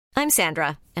I'm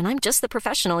Sandra, and I'm just the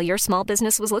professional your small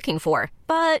business was looking for.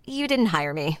 But you didn't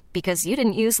hire me because you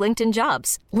didn't use LinkedIn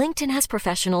Jobs. LinkedIn has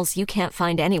professionals you can't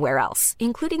find anywhere else,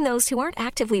 including those who aren't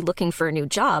actively looking for a new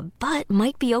job, but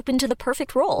might be open to the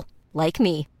perfect role, like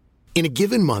me. In a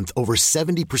given month, over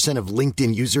 70% of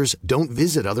LinkedIn users don't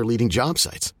visit other leading job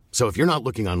sites. So if you're not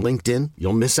looking on LinkedIn,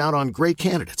 you'll miss out on great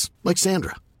candidates like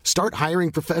Sandra. Start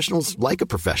hiring professionals like a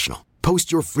professional.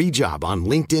 Post your free job on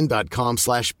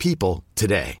linkedin.com/people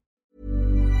today.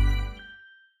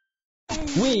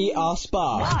 We are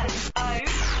Spark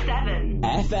 107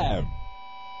 FM.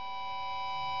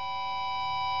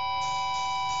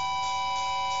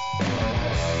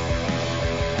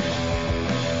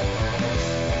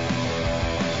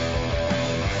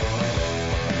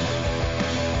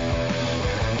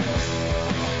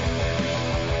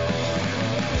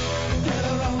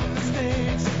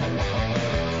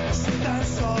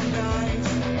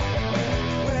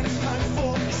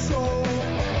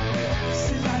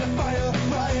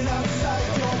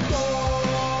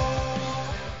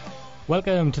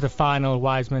 Welcome to the final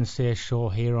Wise Men Say show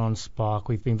here on Spark.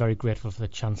 We've been very grateful for the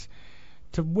chance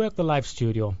to work the live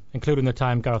studio, including the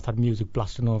time Gareth had music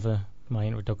blasting over my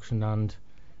introduction and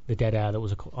the dead air that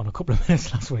was on a couple of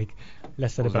minutes last week.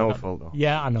 Less said about no that. fault though.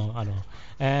 Yeah, I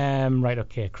know. Right,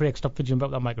 okay. Craig, stop fidgeting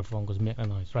about that microphone because it's making a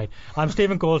noise. Right, I'm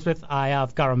Stephen Goldsmith. I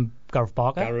have Gareth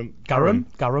Barker.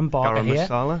 Gareth Barker here.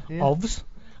 Masala, yeah. Ovs.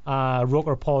 Roker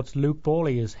Reports Luke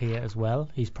Bowley is here as well.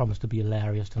 He's promised to be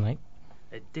hilarious tonight.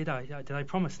 Did I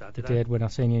promise that? You did. When I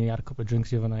seen you had a couple of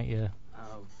drinks the other night, yeah.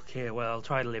 Oh, okay. Well, I'll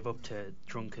try to live up to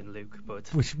drunken Luke, but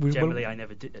We generally I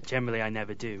never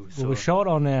do. So. Well, we're short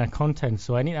on content,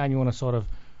 so anytime you want to sort of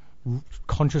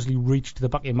consciously reach to the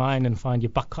back of your mind and find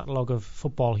your back catalogue of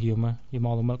football humour, you're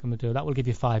more than welcome to do that. We'll give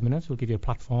you 5 minutes. We'll give you a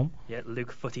platform. Yeah,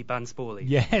 Luke Footy Band Spawley.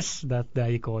 Yes, there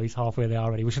you go. He's halfway there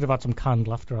already. We should have had some canned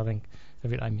laughter, I think,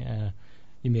 every time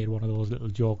you made one of those little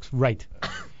jokes. Right.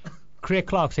 Craig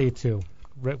Clark's here too.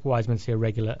 Wiseman's here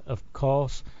regular, of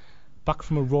course. Back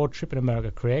from a road trip in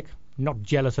America, Craig. Not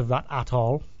jealous of that at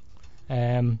all.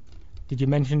 Did you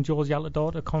mention Josie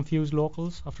Altidore to confuse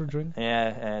locals after a drink?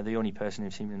 Yeah, the only person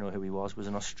who seemed to know who he was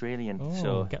an Australian,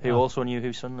 who that. also knew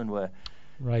who Sunderland were.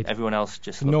 Right. Everyone else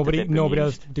just nobody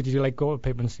else. Did you go to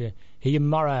people and say, "Hey,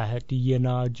 Mara, do you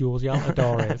know Josie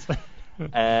Altidore is?"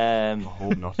 I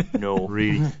hope not. No.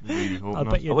 Really hope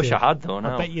not. I wish I had though.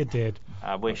 No. I bet you did.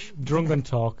 I wish. Drunken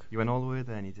talk. You went all the way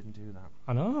there and you didn't do that.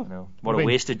 I know. No. What a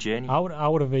wasted journey. I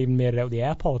would have even made it out the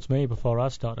airports before I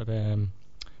started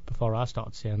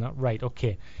saying that. Right.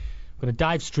 Okay. I'm going to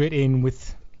dive straight in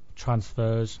with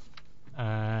transfers.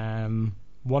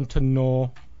 Want to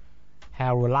know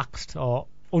how relaxed or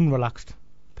unrelaxed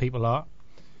people are.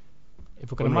 If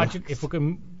we can imagine, if we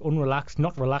can unrelaxed,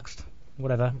 not relaxed,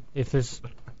 whatever. If there's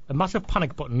a massive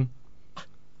panic button,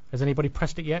 has anybody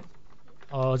pressed it yet?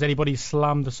 Or has anybody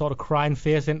slammed the sort of crying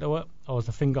face into it? Or is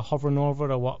the finger hovering over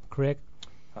it, or what, Craig?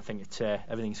 I think it's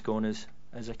everything's going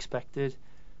as expected.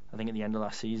 I think at the end of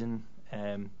last season,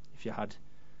 if you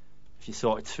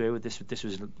thought it through, this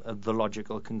was the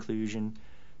logical conclusion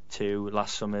to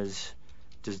last summer's,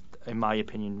 in my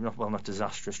opinion, not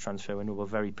disastrous transfer window, but a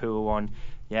very poor one.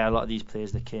 Yeah, a lot of these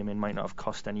players that came in might not have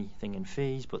cost anything in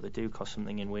fees, but they do cost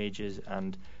something in wages,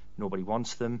 and nobody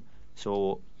wants them.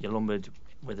 So you're lumbered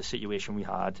with a situation we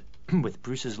had with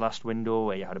Bruce's last window,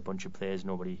 where you had a bunch of players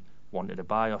nobody wanted to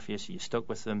buy off you, so you stuck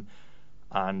with them.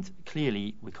 And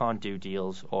clearly we can't do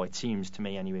deals, or it seems to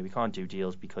me anyway, we can't do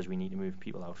deals because we need to move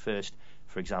people out first.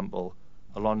 For example,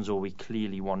 Alonso, we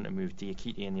clearly want to move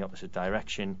Diakite in the opposite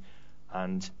direction,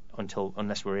 and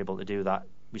unless we're able to do that,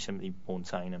 we simply won't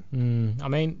sign him. I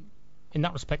mean, in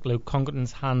that respect, Luke,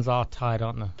 Congleton's hands are tied,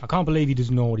 aren't they? I can't believe he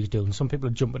doesn't know what he's doing. Some people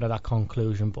are jumping to that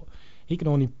conclusion, but he can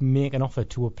only make an offer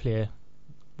to a player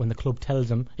when the club tells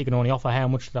him. He can only offer how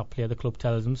much to that player the club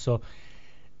tells him. So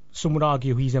some would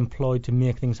argue he's employed to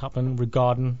make things happen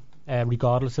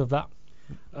regardless of that.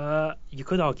 You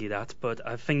could argue that, but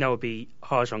I think that would be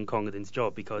harsh on Congleton's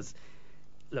job, because,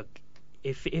 look,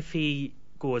 if he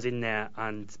goes in there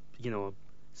and,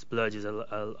 splurges a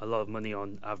lot of money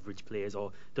on average players,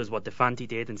 or does what Defanti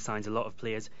did and signs a lot of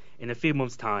players, in a few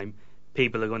months' time,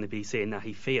 people are going to be saying that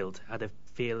he had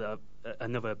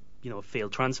another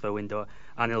failed transfer window,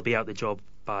 and he'll be out the job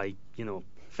by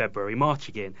February, March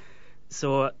again.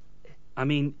 So, I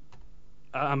mean,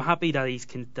 I'm happy that he's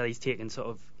taken sort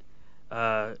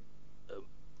of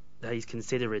that he's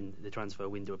considering the transfer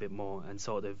window a bit more and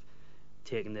sort of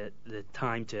taking the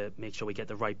time to make sure we get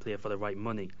the right player for the right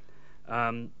money.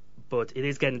 But it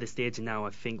is getting to the stage now,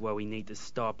 I think, where we need to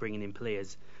start bringing in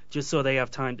players just so they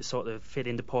have time to sort of fit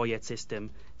in the Poyet system,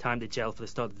 time to gel for the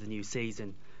start of the new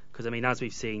season. Because, I mean, as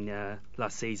we've seen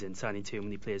last season, signing too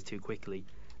many players too quickly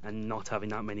and not having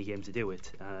that many games to do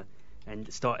it, and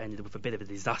the start ended up with a bit of a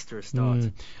disastrous start.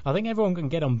 I think everyone can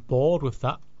get on board with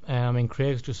that. I mean,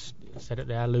 Craig's just said it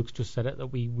there, Luke's just said it, that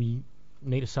we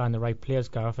need to sign the right players,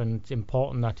 Gareth, and it's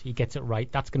important that he gets it right.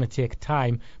 That's going to take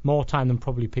time, more time than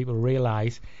probably people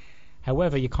realise.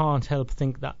 However, you can't help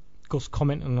think that Gus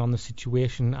commenting on the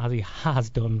situation as he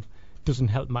has done doesn't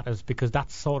help matters, because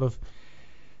that's helped,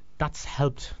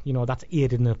 that's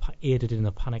aided in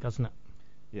the panic, hasn't it?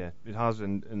 Yeah, it has,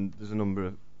 and there's a number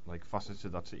of facets to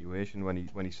that situation.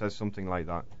 When he says something like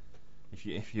that,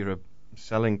 if you're a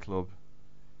selling club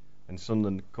and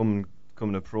Sunderland come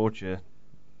and approach you,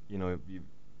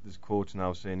 there's quotes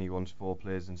now saying he wants 4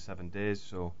 players in 7 days.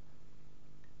 So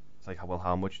it's like, well,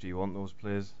 how much do you want those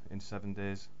players in 7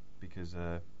 days? Because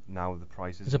now the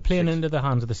price is... There's a playing into the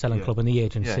hands of the selling club and the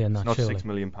agent saying that, it's not surely. £6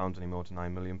 million anymore to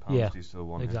 £9 million. Yeah, do you still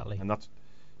want exactly. Him? And that's,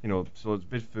 so it's a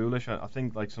bit foolish. I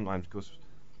think sometimes Gus,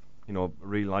 I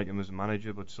really like him as a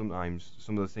manager, but sometimes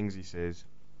some of the things he says,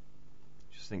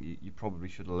 just think you probably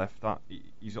should have left that.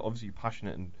 He's obviously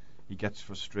passionate and he gets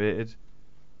frustrated,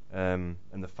 and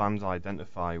the fans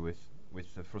identify with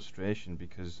the frustration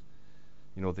because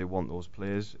they want those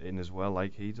players in as well,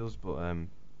 like he does. But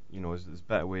there's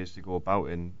better ways to go about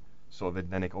it, and sort of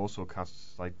then it also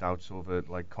casts doubts over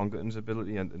Congerton's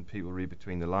ability, and people read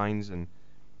between the lines, and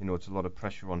it's a lot of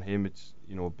pressure on him. It's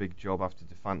a big job after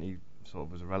Defanti sort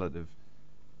of was a relative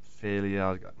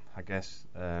failure, I guess.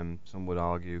 Some would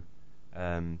argue.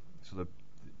 So the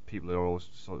people are always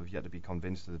sort of yet to be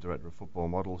convinced of the director of football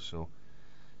model. So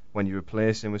when you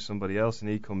replace him with somebody else and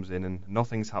he comes in and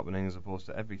nothing's happening as opposed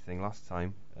to everything last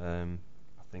time, I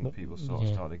think people sort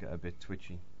of start to get a bit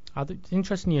twitchy. It's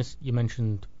interesting you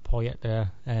mentioned Poyet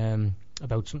there,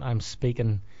 about sometimes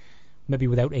speaking maybe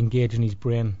without engaging his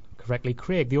brain correctly.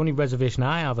 Craig, the only reservation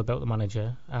I have about the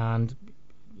manager, and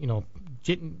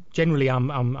generally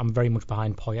I'm very much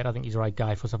behind Poyet. I think he's the right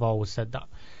guy for us. I've always said that.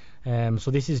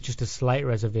 So this is just a slight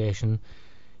reservation.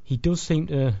 He does seem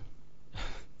to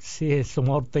say some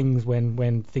odd things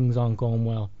when things aren't going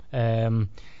well.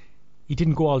 He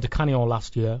didn't go all de Canio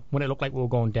last year when it looked like we were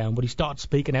going down, but he started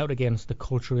speaking out against the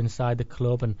culture inside the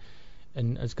club,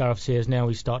 and as Gareth says now,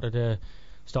 he started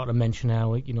to mention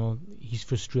how he's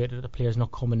frustrated that the players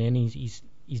not coming in. He's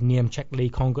name checked Lee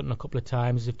Congerton a couple of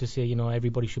times as if to say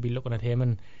everybody should be looking at him,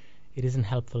 and it isn't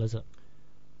helpful, is it?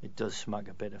 It does smack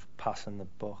a bit of passing the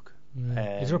buck.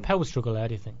 Is there a power struggle there,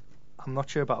 do you think? I'm not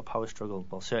sure about a power struggle.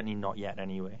 Well, certainly not yet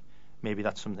anyway. Maybe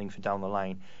that's something for down the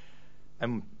line.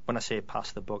 And when I say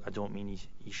pass the buck, I don't mean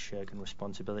he's shirking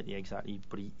responsibility exactly,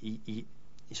 but he's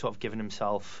sort of given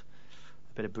himself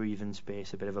a bit of breathing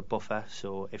space, a bit of a buffer.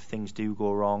 So if things do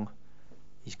go wrong,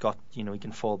 he's got, he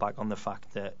can fall back on the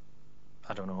fact that,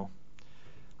 I don't know,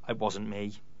 it wasn't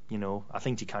me. I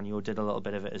think Di Canio did a little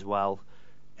bit of it as well.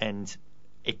 And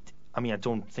I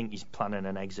don't think he's planning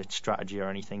an exit strategy or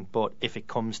anything, but if it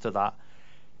comes to that,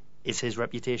 is his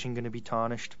reputation going to be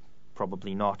tarnished?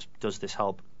 Probably not. Does this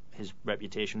help his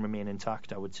reputation remain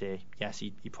intact? I would say yes.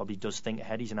 He probably does think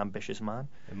ahead. He's an ambitious man.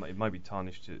 It might be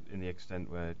tarnished to the extent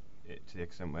where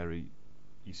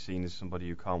he's seen as somebody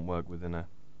who can't work within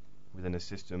a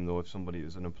system. Though if somebody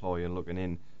is an employer looking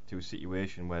in to a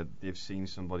situation where they've seen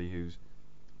somebody who's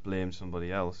blamed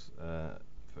somebody else for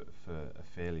a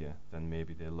failure, then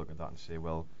maybe they'll look at that and say,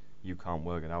 well, you can't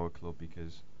work at our club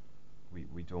because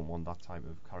we don't want that type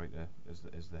of character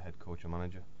as the head coach or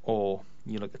manager. Or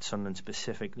you look at Sunderland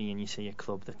specifically and you see a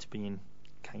club that's been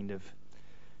kind of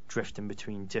drifting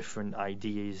between different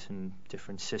ideas and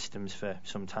different systems for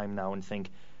some time now, and think,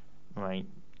 right,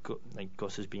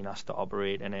 Gus has been asked to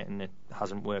operate in it and it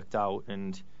hasn't worked out,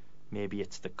 and maybe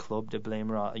it's the club to blame.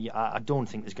 I don't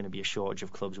think there's going to be a shortage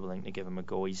of clubs willing to give him a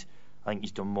go. I think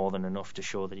he's done more than enough to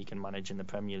show that he can manage in the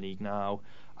Premier League now.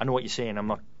 I know what you're saying.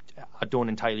 I don't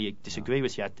entirely disagree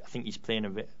with you. I think he's playing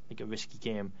a risky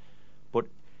game, but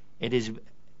it is.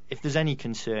 If there's any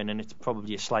concern, and it's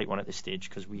probably a slight one at this stage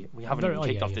because we haven't even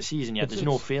kicked off the season yet. There's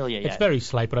no failure yet. It's very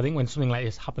slight, but I think when something like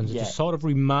this happens, it just sort of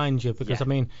reminds you, because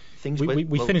we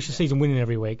finish the season winning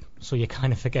every week, so you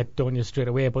kind of forget, don't you, straight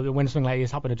away. But when something like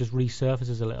this happens, it just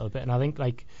resurfaces a little bit, and I think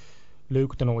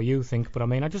Luke, don't know what you think, but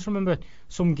I just remember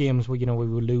some games where we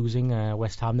were losing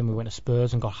West Ham, then we went to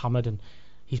Spurs and got hammered, and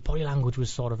his body language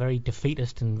was sort of very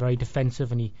defeatist and very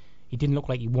defensive, and he didn't look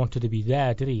like he wanted to be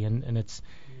there, did he? And it's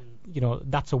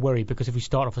that's a worry, because if we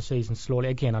start off a season slowly,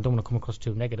 again, I don't want to come across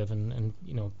too negative and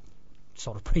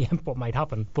sort of preempt what might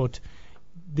happen, but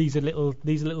these are little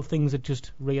things that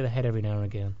just rear their head every now and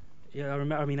again. Yeah, I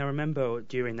remember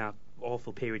during that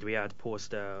awful period we had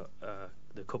post the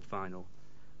cup final,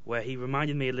 where he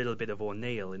reminded me a little bit of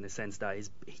O'Neill in the sense that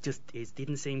he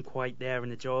didn't seem quite there in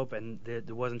the job, and there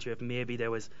wasn't sure if maybe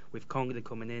there was, with Congdon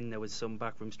coming in, there was some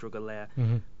backroom struggle there.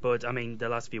 But I mean, the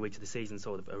last few weeks of the season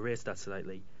sort of erased that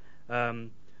slightly.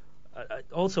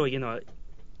 Also,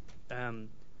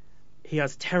 he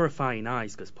has terrifying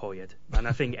eyes, Gus Poyet, and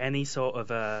I think any sort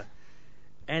of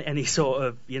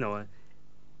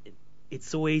it's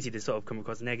so easy to sort of come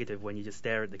across negative when you just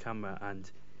stare at the camera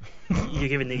and you're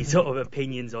giving these sort of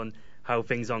opinions on how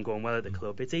things aren't going well at the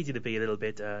club. It's easy to be a little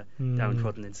bit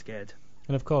downtrodden and scared.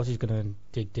 And of course, he's going to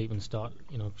dig deep and start,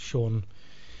 showing.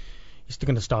 He's still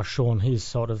going to start showing his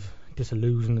sort of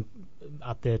disillusion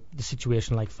at the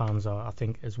situation, like fans are, I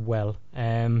think, as well.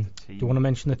 Do you want to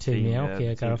mention the team? Yeah,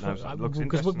 okay, Gareth.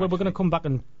 Because we're going to come back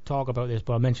and talk about this,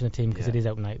 but I'll mention the team because it is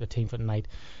out tonight. The team for tonight: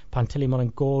 Pantiliman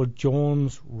and goal,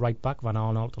 Jones right back, Van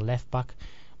Arnold left back,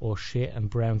 O'Shea and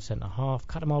Brown centre half,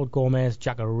 Cattermole, Gomez,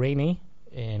 Jackarini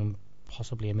in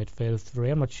possibly a midfield three.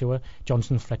 I'm not sure.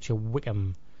 Johnson, Fletcher,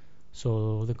 Wickham.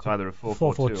 So it's either a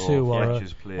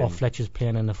 4-4-2 or Fletcher's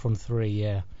playing in the front three.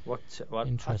 Yeah. What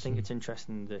I think it's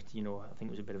interesting that I think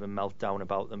it was a bit of a meltdown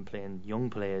about them playing young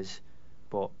players,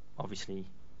 but obviously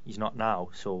he's not now.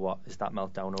 So what is that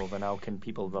meltdown over now? Can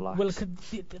people relax? Well,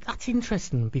 that's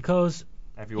interesting because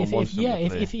everyone wants him to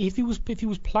play. If he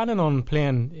was planning on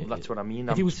playing, well, that's what I mean.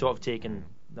 I'm sort of taking.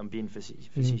 I'm being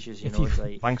facetious, It's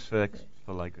like, thanks for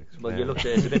like explaining. Well, you look.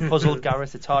 It's a bit puzzled,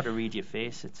 Gareth. It's hard to read your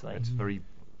face. It's like it's very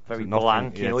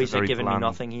blank. Yeah, he's like giving me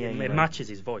nothing here. It matches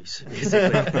his voice,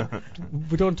 basically.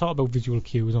 We don't talk about visual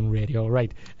cues on radio, right?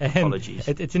 Apologies.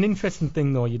 It's an interesting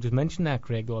thing, though. You just mentioned that,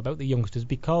 Craig, though, about the youngsters,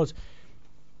 because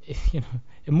it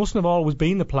mustn't have always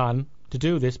been the plan to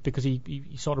do this, because he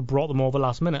sort of brought them over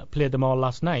last minute, played them all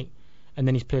last night, and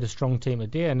then he's played a strong team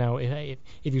today. Now, if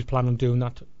he was planning on doing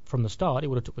that from the start, he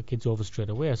would have took the kids over straight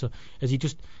away. So, as he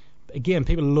just, again,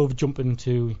 people love jumping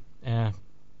to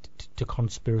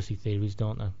conspiracy theories,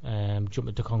 don't they?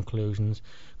 Jumping to conclusions,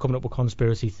 coming up with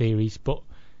conspiracy theories. But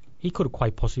he could have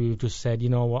quite possibly just said, you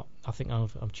know what, I think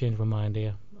I've changed my mind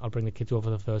here. I'll bring the kids over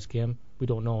the first game. We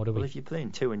don't know, do we? Well, if you're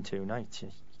playing 2 and 2 nights,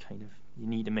 you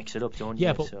need to mix it up, don't you?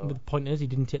 Yeah, but the point is, he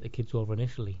didn't take the kids over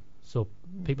initially. So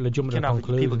people are jumping to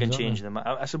conclusions. People can change them.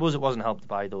 I suppose it wasn't helped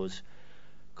by those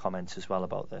comments as well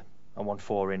about I want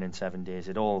 4 in 7 days.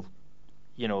 It all,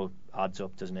 adds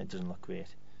up, doesn't it? It doesn't look great.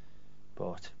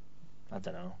 But I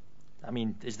don't know. I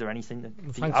mean, is there anything that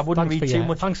I wouldn't read too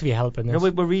much? Thanks for your help in this.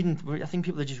 We're reading. I think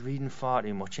people are just reading far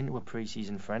too much into a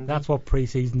pre-season friendly. That's what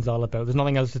pre-season's all about. There's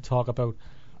nothing else to talk about.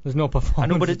 There's no performance. I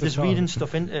know, but there's reading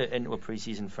stuff into a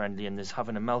pre-season friendly, and there's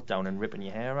having a meltdown and ripping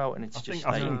your hair out, and it's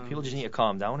people just need to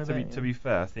calm down a bit. To be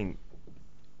fair,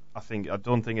 I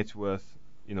don't think it's worth.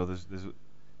 There's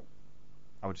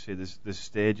I would say there's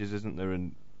stages, isn't there?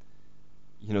 And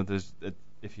there's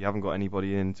if you haven't got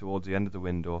anybody in towards the end of the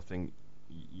window, I think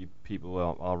people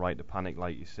are right to panic,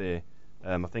 like you say.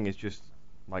 I think it's just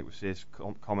like we say,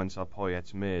 comments our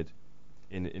Poyet's made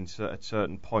at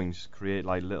certain points create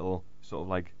like little sort of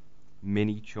like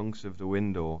mini chunks of the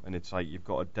window, and it's like you've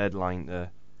got a deadline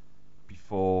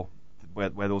before where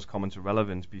those comments are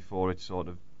relevant, before it's sort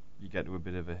of you get to a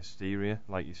bit of a hysteria,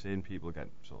 like you say, and people get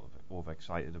sort of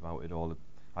overexcited about it all,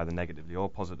 either negatively or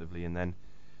positively, and then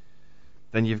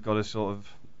you've got a sort of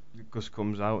Gus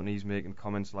comes out and he's making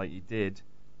comments like he did.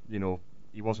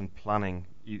 He wasn't planning.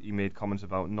 He made comments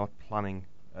about not planning.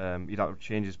 He'd have to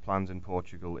change his plans in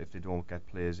Portugal if they don't get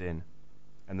players in,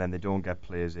 and then they don't get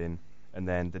players in, and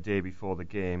then the day before the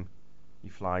game, he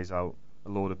flies out a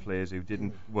load of players who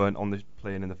weren't on the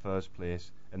plane in the first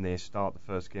place, and they start the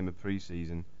first game of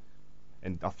pre-season.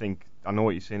 And I know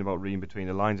what you're saying about reading between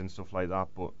the lines and stuff like that,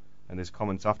 and there's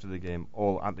comments after the game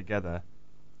all add together,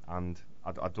 and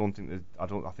I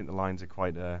think the lines are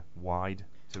quite wide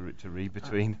to read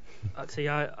between. I'd say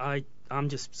I'm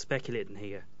just speculating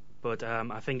here, but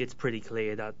I think it's pretty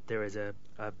clear that there is a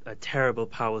terrible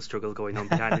power struggle going on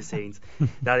behind the scenes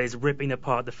that is ripping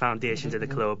apart the foundations of the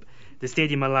club. The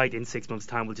Stadium of Light in 6 months'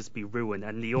 time will just be ruined,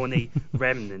 and the only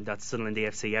remnant that Sunderland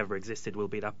AFC ever existed will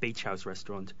be that beach house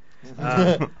restaurant. It's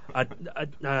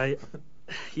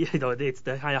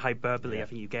the higher hyperbole I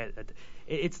think you get.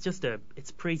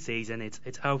 It's pre-season.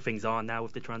 It's how things are now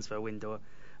with the transfer window.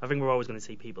 I think we're always going to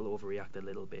see people overreact a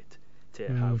little bit to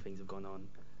how things have gone on.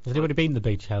 Has anybody been to the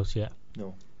beach house yet?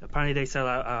 No. Apparently they sell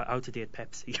out-of-date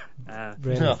Pepsi.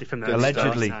 Really? From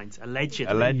Allegedly.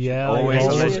 Allegedly. Yeah, always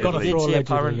allegedly.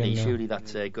 Apparently, surely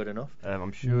that's good enough.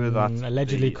 I'm sure that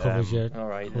allegedly covers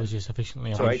you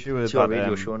sufficiently. I'm sure that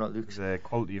radio show, not Luke's. The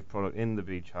quality of product in the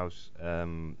beach house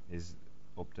is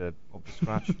up to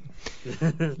scratch.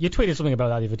 You tweeted something about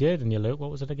that the other day, didn't you, Luke?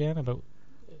 What was it again about?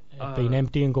 being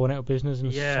empty and going out of business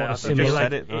and Yeah, sort I of feel similar. like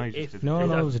said it, no, he just didn't.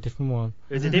 No, it was a different one.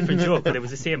 It was a different joke, but it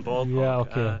was the same ballpark. Yeah,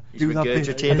 okay. He's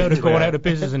regurgitating About it to going it. out of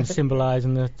business and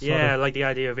symbolising the sort Yeah, of, like the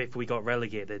idea of if we got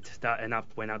relegated and that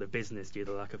went out of business due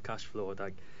to lack of cash flow,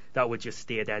 like that would just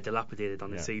stay there dilapidated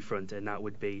on the seafront, and that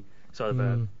would be sort of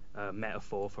a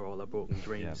metaphor for all our broken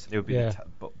dreams. It would be Yeah.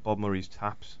 Bob Murray's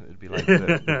taps. It would be like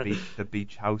the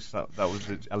beach house. That was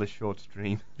Ellis Short's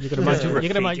dream. you can imagine. You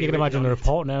can Graffiti imagine the written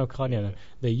report now, can't you?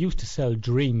 They used to sell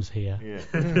dreams here. Yeah.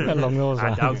 Along those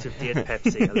And lines. out of date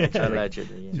Pepsi, allegedly.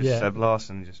 Allegedly. Yeah. Just Yeah. Seb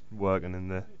Larson just working in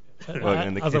the As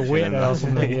a kitchen waiter and or that.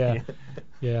 something.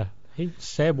 Yeah.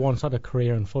 Seb once had a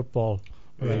career in football.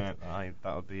 Right. Yeah,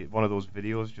 that would be one of those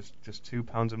videos. Just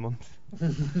 £2 a month,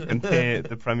 and pay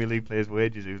the Premier League players'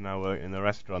 wages who's now working in the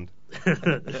restaurant.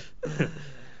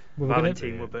 We were gonna-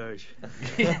 Valentin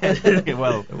Waberge.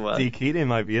 Well, Well. D. Keating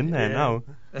might be in there Yeah. now.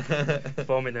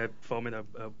 forming a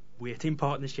waiting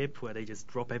partnership where they just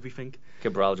drop everything.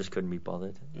 Cabral just couldn't be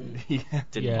bothered. Yeah.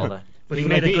 Didn't Yeah. bother. But he he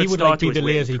made a good would start like to be his the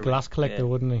waiting lazy career. glass collector, Yeah.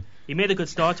 wouldn't he? He made a good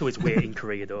start to his waiting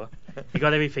career, though. He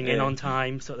got everything in Yeah. on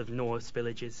time, sort of no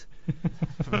spillages.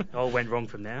 All went wrong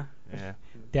from there. Yeah.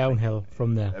 Downhill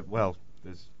from there. Well,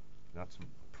 that's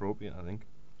appropriate, I think,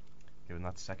 given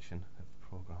that section of the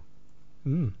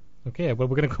programme. Okay, well,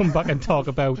 we're going to come back and talk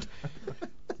about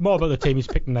more about the team he's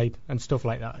picked tonight and stuff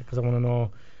like that, because I want to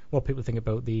know what people think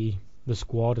about the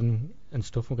squad and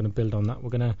stuff. We're going to build on that. We're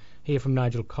going to hear from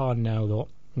Nigel Carn now, though.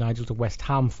 Nigel's a West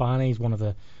Ham fan. He's one of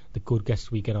the good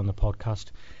guests we get on the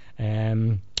podcast.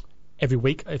 Every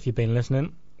week, if you've been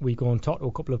listening, we go and talk to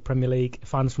a couple of Premier League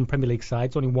fans from Premier League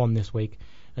sides, only one this week,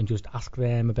 and just ask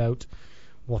them about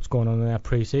what's going on in their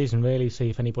pre-season, really, see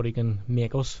if anybody can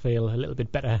make us feel a little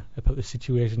bit better about the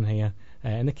situation here.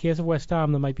 In the case of West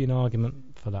Ham, there might be an argument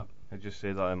for that. I just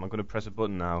say that I'm going to press a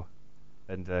button now,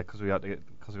 and because we had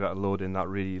to load in that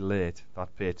really late,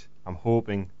 that bit, I'm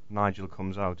hoping Nigel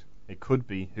comes out. It could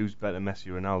be who's better, Messi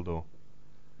or Ronaldo.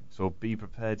 So be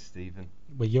prepared, Stephen.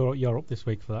 Well, you're up this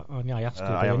week for that, aren't you? I asked you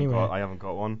I haven't anyway. I haven't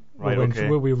got one. Right, We're okay.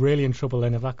 we're really in trouble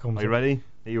then if that comes Are you up. ready?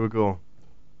 Here we go.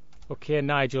 Okay,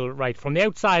 Nigel, right, from the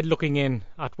outside looking in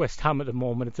at West Ham at the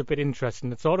moment, it's a bit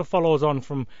interesting. It sort of follows on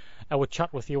from our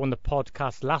chat with you on the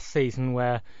podcast last season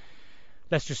where,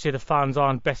 let's just say the fans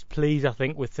aren't best pleased, I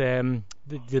think, with the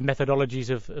methodologies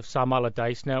of Sam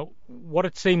Allardyce. Now, what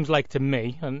it seems like to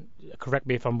me, and correct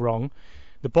me if I'm wrong,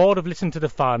 the board have listened to the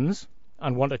fans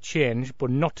and want a change, but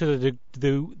not to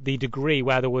the degree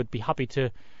where they would be happy to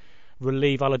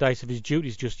relieve Allardyce of his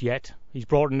duties just yet. He's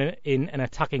brought in an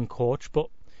attacking coach, but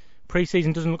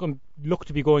pre-season doesn't look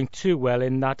to be going too well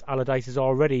in that Allardyce is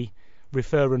already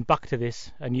referring back to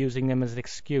this and using them as an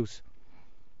excuse.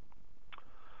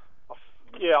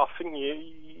 Yeah, I think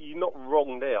you're not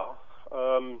wrong there.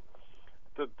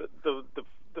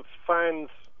 The fans,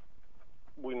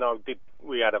 we know,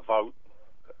 we had a vote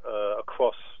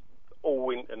across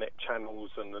all internet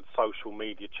channels and the social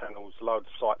media channels. Loads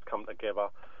of sites come together.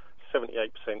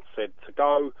 78% said to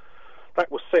go.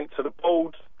 That was sent to the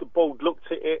board. The board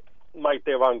looked at it, made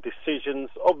their own decisions.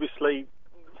 Obviously,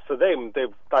 for them,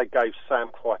 they gave Sam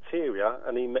criteria,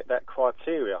 and he met that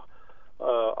criteria.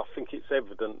 I think it's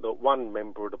evident that one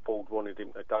member of the board wanted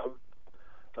him to go.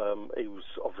 He was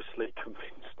obviously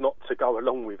convinced not to go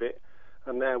along with it,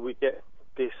 and now we get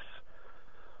this,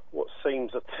 what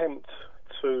seems attempt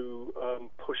to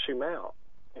push him out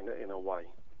in a way.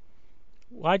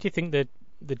 Why do you think that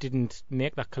they didn't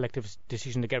make that collective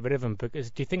decision to get rid of him? Because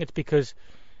do you think it's because,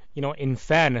 you know, in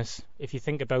fairness, if you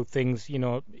think about things, you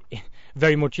know,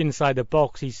 very much inside the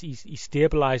box, he's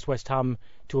stabilised West Ham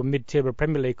to a mid-table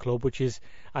Premier League club, which is,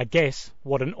 I guess,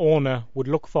 what an owner would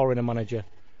look for in a manager.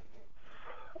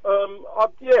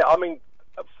 I mean,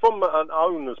 from an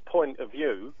owner's point of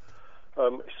view,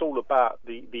 it's all about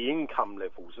the income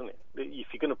levels, isn't it? If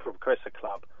you're going to progress a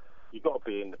club, you've got to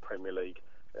be in the Premier League.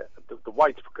 The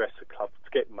way to progress a club,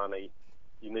 to get money,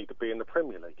 you need to be in the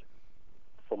Premier League.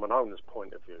 From an owner's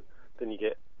point of view, then you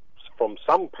get, from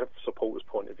some supporters'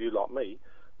 point of view, like me,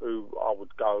 who I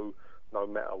would go no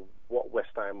matter what West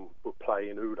Ham were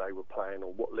playing, who they were playing,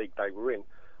 or what league they were in.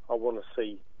 I want to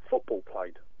see football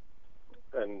played,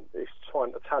 and it's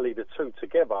trying to tally the two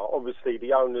together. Obviously,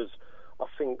 the owners, I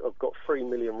think, have got 3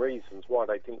 million reasons why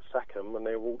they didn't sack him, and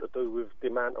they're all to do with the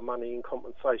amount of money in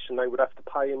compensation they would have to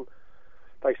pay him.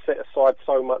 They set aside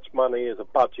so much money as a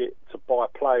budget to buy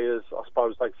players. I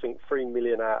suppose they think 3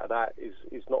 million out of that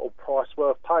is not a price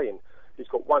worth paying. He's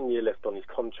got 1 year left on his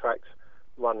contract.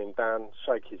 Run him down,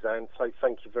 shake his hand, say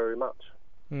thank you very much.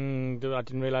 I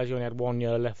didn't realise you only had 1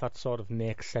 year left. That sort of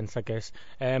makes sense, I guess.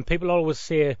 People always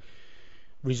say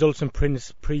results in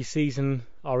pre-season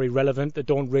are irrelevant. They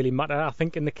don't really matter. I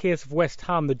think in the case of West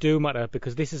Ham, they do matter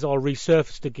because this is all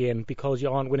resurfaced again because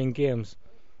you aren't winning games.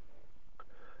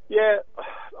 Yeah,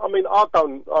 I mean,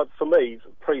 for me,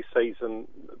 pre-season,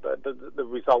 the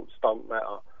results don't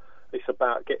matter. It's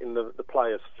about getting the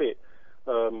players fit.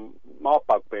 My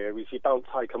bugbear is you don't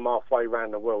take them halfway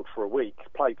around the world for a week,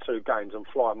 play 2 games and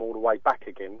fly them all the way back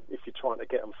again if you're trying to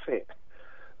get them fit.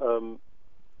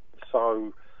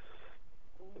 So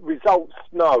results,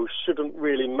 no, shouldn't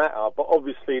really matter, but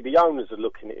obviously the owners are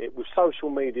looking at it. With social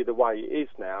media the way it is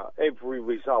now, every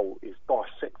result is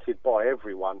dissected by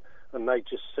everyone, and they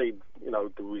just see,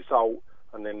 the result,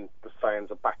 and then the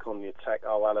fans are back on the attack.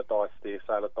 Oh, Allardyce this,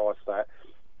 Allardyce that.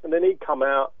 And then he'd come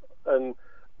out and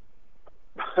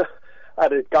had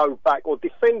to go back, or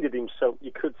defended himself,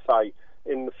 you could say,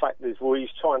 in the fact that he's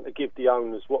trying to give the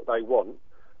owners what they want,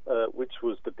 which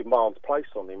was the demands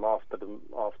placed on him after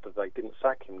they didn't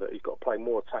sack him, that he's got to play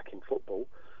more attacking football.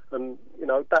 And,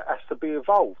 that has to be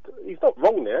evolved. He's not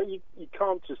wrong there. You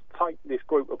can't just take this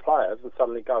group of players and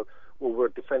suddenly go, well, we're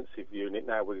a defensive unit,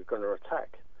 now we're going to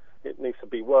attack. It needs to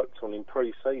be worked on in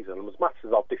pre-season. And as much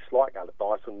as I dislike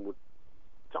Allardyce and would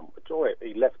jump for joy if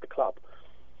he left the club,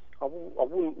 I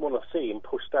wouldn't want to see him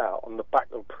pushed out on the back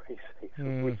of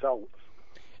pre-season results.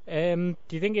 Do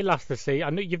you think he'll last the season? I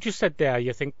know you've just said there,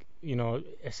 you think,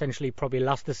 essentially probably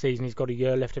last the season. He's got a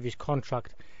year left of his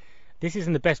contract. This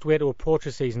isn't the best way to approach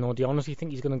a season, or do you honestly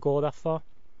think he's going to go that far?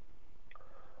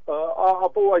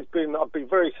 I'd be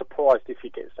very surprised if he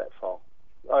gets that far.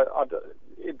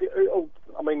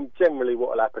 Generally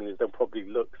what will happen is they'll probably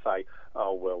say,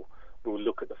 oh, well, we'll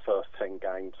look at the first 10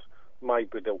 games.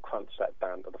 Maybe they'll crunch that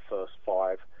down to the first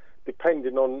 5,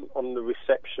 depending on the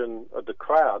reception of the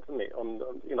crowd, isn't it?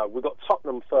 We've got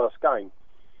Tottenham first game.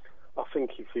 I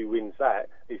think if he wins that,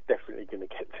 he's definitely going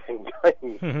to get 10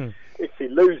 games. If he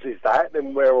loses that,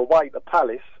 then we're away to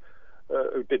Palace,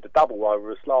 who did the double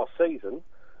over us last season,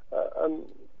 and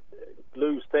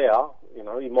lose there, he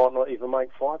might not even make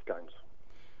 5 games.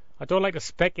 I don't like to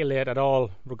speculate at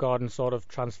all regarding sort of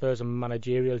transfers and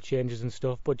managerial changes and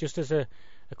stuff, but just as a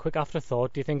quick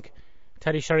afterthought, do you think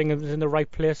Teddy Sheringham is in the right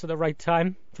place at the right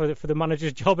time for the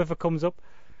manager's job if it comes up?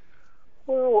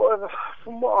 Well,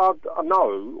 from what I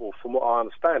know, or from what I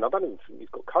understand, I don't even think he's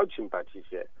got coaching badges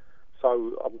yet.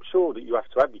 So I'm sure that you have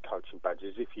to have your coaching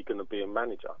badges if you're going to be a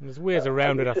manager. There's ways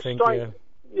around it, I think.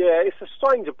 Yeah, it's a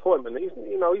strange appointment.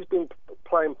 He's been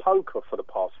playing poker for the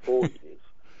past 4 years.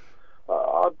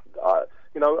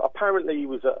 Apparently he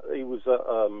was at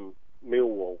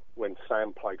Millwall when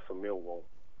Sam played for Millwall.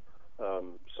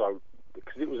 So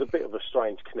because it was a bit of a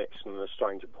strange connection and a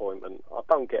strange appointment. I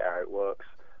don't get how it works.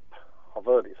 I've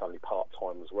heard it's only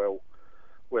part-time as well.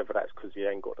 Whether that's because he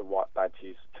ain't got the right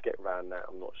badges to get around that,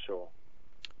 I'm not sure.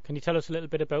 Can you tell us a little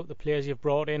bit about the players you've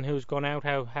brought in, who's gone out,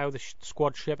 how the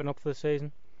squad's shaping up for the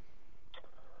season?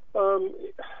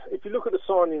 If you look at the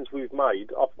signings we've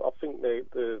made, I think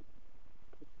they're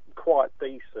quite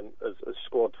decent as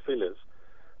squad fillers.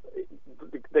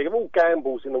 They're all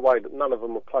gambles in a way that none of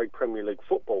them have played Premier League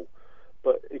football.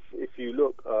 But if you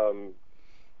look,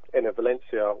 Enner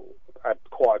Valencia had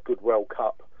quite a good World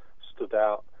Cup, stood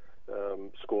out,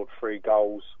 scored 3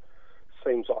 goals.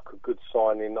 Seems like a good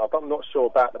signing. I'm not sure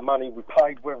about the money we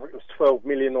paid, whether it was 12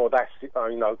 million or that's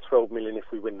 12 million if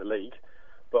we win the league.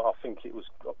 But I think it was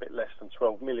a bit less than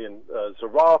 12 million.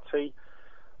 Zarate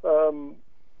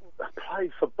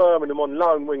played for Birmingham on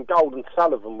loan when Gold and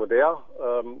Sullivan were there.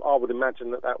 I would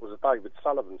imagine that was a David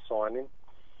Sullivan signing.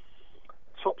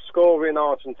 Top scorer in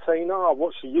Argentina. I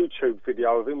watched a YouTube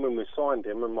video of him when we signed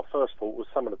him, and my first thought was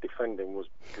some of the defending was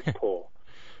poor.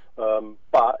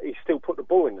 But he still put the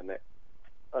ball in the net,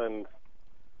 and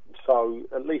so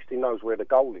at least he knows where the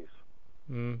goal is.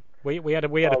 We had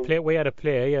a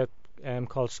player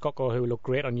called Scocco who looked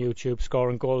great on YouTube,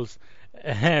 scoring goals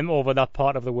over that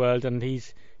part of the world, and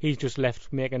he's just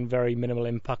left making very minimal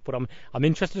impact. But I'm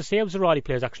interested to see how Zarate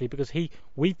plays actually, because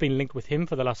we've been linked with him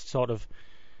for the last sort of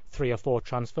 3 or 4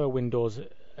 transfer windows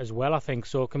as well, I think.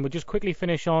 So can we just quickly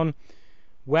finish on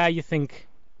where you think,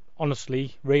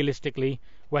 honestly, realistically,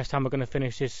 West Ham are going to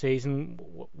finish this season?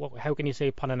 How can you see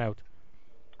it panning out?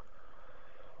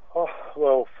 Oh,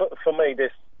 well, for me,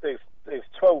 there's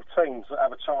 12 teams that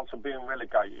have a chance of being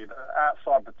relegated.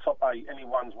 Outside the top 8,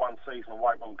 anyone's one season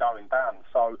away from going down.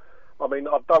 So, I mean,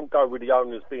 I don't go with the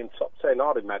owners being top 10.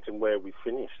 I'd imagine where we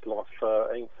finished, like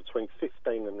 13th, between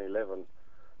 15 and 11.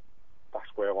 That's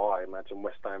where I imagine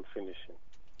West Ham finishing.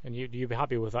 And you'd be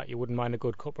happy with that? You wouldn't mind a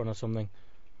good cup run or something?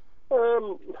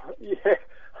 Yeah,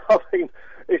 I mean,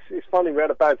 it's funny. We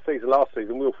had a bad season last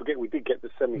season. We'll forget we did get the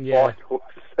semi-finals.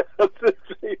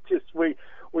 It's just we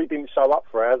didn't show up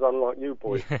for ours, unlike you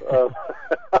boys. Yeah.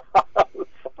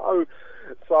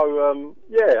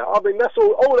 I mean, that's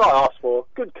all I asked for.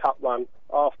 Good cup run,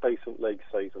 half decent league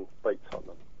season. Beat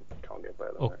Tottenham. Can't get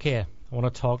better than that. Okay, I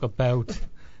want to talk about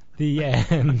the.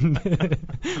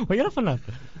 What are you laughing at?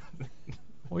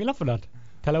 What are you laughing at?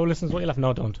 Tell our listeners what you're laughing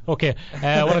at. No, don't. Okay,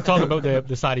 I want to talk about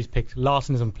the side he's picked.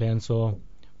 Larson isn't playing, so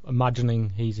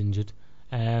imagining he's injured.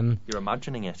 You're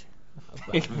imagining it.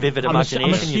 Vivid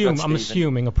imagination. I'm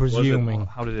assuming or presuming.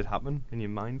 How did it happen in your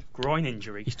mind? Groin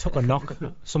injury. He's took a knock.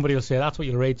 Somebody will say that's what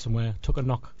you'll read somewhere. Took a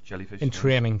knock. Jellyfish. In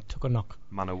training, took a knock.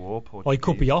 Man of war. Or he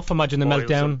could be off. Imagine the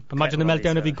meltdown. Imagine the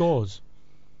meltdown if he goes.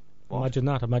 What? Imagine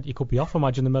that. He could be off.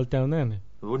 Imagine the meltdown then.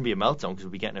 It wouldn't be a meltdown because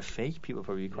we'd be getting a fee. People would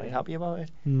probably be quite happy about it.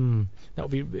 That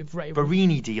would be very.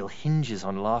 Barini deal hinges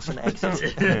on Larson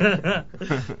exit.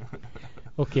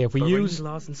 Okay, if we use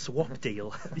Larson swap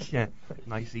deal. Yeah,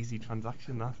 nice easy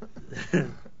transaction that.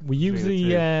 We use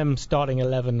the starting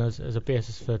 11 as a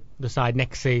basis for the side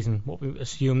next season. What we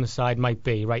assume the side might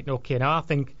be, right? Okay, now I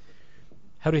think.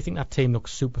 How do you think that team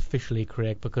looks superficially,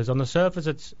 Craig? Because on the surface,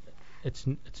 it's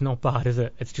not bad, is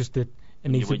it? It's just that it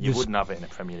needs you wouldn't have it in a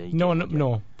Premier League.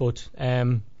 No. But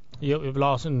you have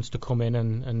Larson's to come in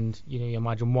and you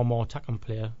imagine one more attacking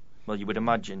player. Well, you would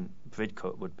imagine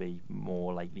Bridcut would be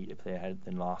more likely to play ahead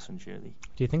than Larson, surely.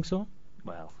 Do you think so?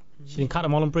 Well, do you think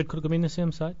Cattermole and Bridcut could be in the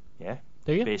same side? Yeah.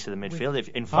 Do you? Base of the midfield.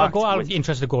 In fact, I'll be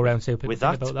interested to go around and see what people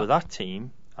think about that. With that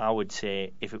team, I would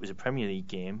say if it was a Premier League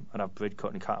game, I'd have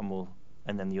Bridcut and Cattermole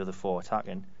and then the other four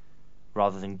attacking,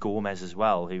 rather than Gomez as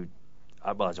well, who,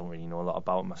 I don't really know a lot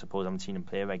about him. I suppose I haven't seen him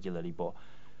play regularly, but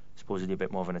supposedly a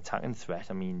bit more of an attacking threat.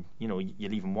 I mean, you're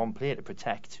leaving one player to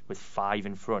protect with five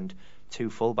in front, two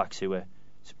fullbacks who are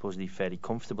supposedly fairly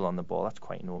comfortable on the ball. That's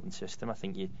quite an open system. I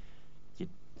think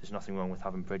there's nothing wrong with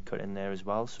having Bridcut in there as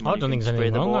well. I don't think there's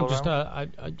anything wrong.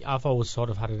 I've always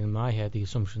sort of had it in my head, the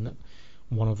assumption that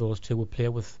one of those two would play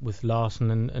with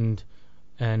Larson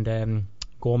and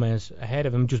Gomez ahead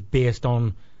of him, just based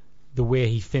on the way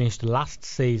he finished last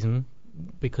season,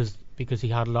 because he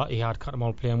had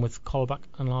Cattermole playing with Colback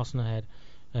and Larson ahead.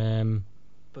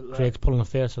 But Craig's pulling a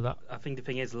face of that. I think the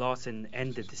thing is, Larson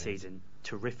ended the season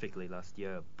terrifically last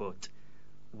year, but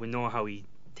we know how he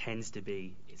tends to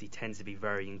be. He tends to be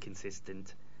very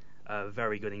inconsistent,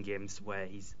 very good in games where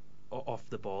he's off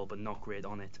the ball but not great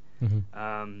on it.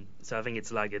 Mm-hmm. So I think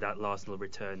it's likely that Larson will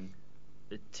return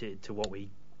to what we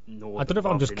know. I don't know if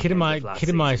I'm just kidding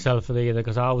myself for the year,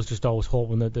 because I was just always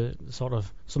hoping that the sort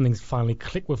of something's finally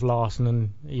clicked with Larson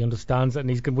and he understands it,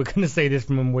 and we're going to say this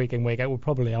from him week in, week out. We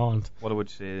probably aren't. What I would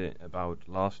say about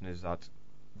Larson is that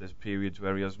there's periods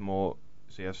where he has more.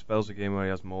 So he has spells a game where he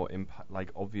has more impact,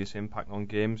 like obvious impact on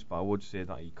games, but I would say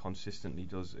that he consistently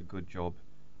does a good job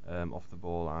off the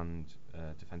ball and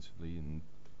defensively and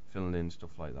filling in stuff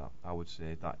like that. I would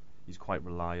say that he's quite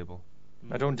reliable.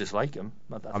 I don't dislike him.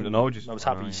 I was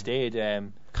happy he stayed.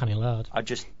 Canny lad.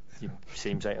 He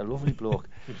seems like a lovely bloke.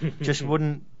 Just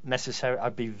wouldn't necessarily.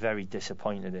 I'd be very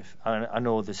disappointed if. I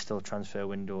know there's still a transfer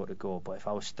window to go, but if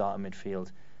I was starting midfield,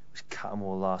 it was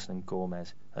Cattermole, Larson, and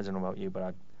Gomez. I don't know about you, but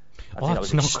I think that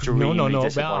was extremely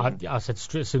disappointing. I said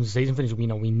straight as soon as the season finished, we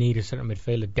need a centre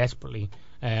midfielder desperately.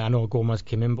 I know Gomez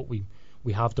came in, but we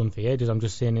have done for ages. I'm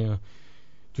just saying,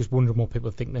 just wondering what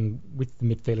people think then with the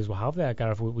midfielders we have there,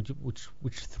 Gareth.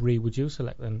 Which three would you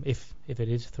select then, if it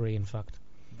is three, in fact?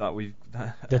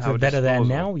 That's better there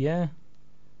now, yeah.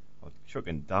 Well, Chuck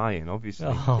and dying, obviously.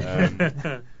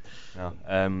 Oh.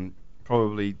 No,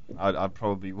 probably I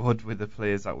probably would with the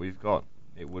players that we've got.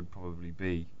 It would probably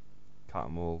be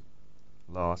Cattermole,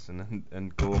 Larson,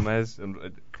 and Gomez, and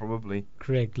probably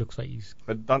Craig looks like he's.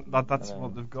 But that's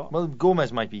what they've got. Well,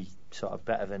 Gomez might be sort of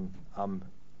better than I'm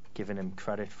giving him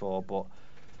credit for, but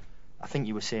I think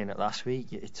you were saying it last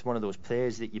week. It's one of those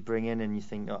players that you bring in and you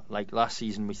think, like last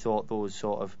season, we thought those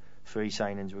sort of free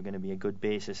signings were going to be a good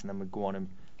basis, and then we'd go on and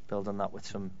build on that with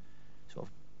some sort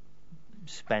of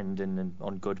spending and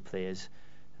on good players,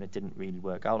 and it didn't really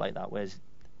work out like that. Whereas,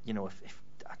 if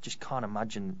I just can't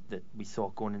imagine that we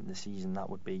thought going into the season that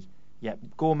would be,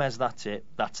 Gomez, that's it,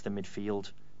 that's the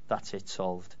midfield, that's it,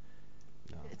 solved.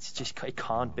 No, it's just, it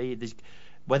can't be.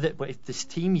 But if this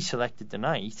team he selected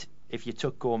tonight, if you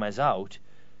took Gomez out,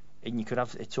 and you could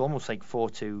have, it's almost like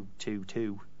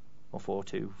 4-2-2-2 or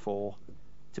 4-2-4,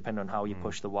 depending on how you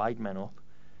push the wide men up.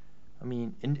 I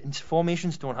mean,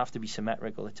 formations don't have to be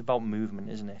symmetrical. It's about movement,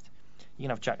 isn't it? You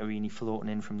can have Giaccherini floating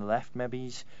in from the left, maybe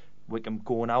he's Wickham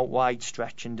going out wide,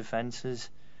 stretching defences.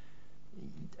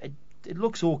 It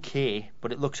looks okay,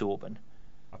 but it looks open.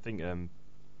 I think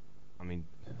I mean,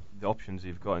 the options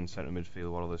you've got in centre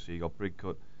midfield, what are they? So you've got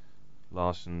Bridcut,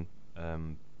 Larson,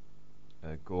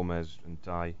 Gomez and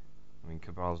Dye. I mean,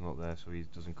 Cabral's not there, so he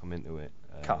doesn't come into it.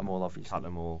 Cattermole, obviously.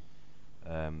 Cattermole.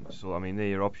 So, I mean, they're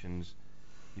your options.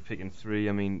 You're picking 3.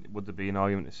 I mean, would there be an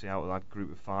argument to say out of that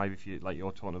group of 5, if you, like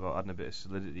you're talking about adding a bit of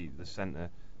solidity to the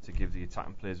centre to give the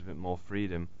attacking players a bit more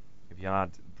freedom? If you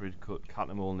add Bridcut,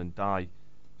 Cattermole and then Dye,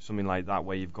 something like that,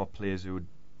 where you've got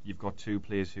 2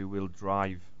 players who will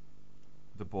drive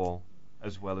the ball,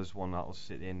 as well as one that'll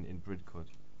sit in Bridcut.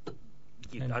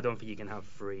 I don't think you can have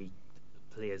 3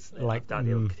 players like that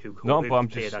ilk who no, but I'm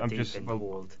play just, that I'm deep just, in well, the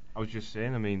world. I was just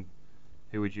saying. I mean,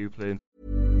 who would you play?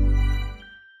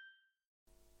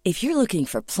 If you're looking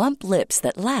for plump lips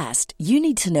that last, you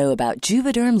need to know about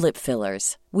Juvederm lip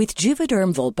fillers. With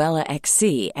Juvederm Volbella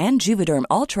XC and Juvederm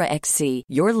Ultra XC,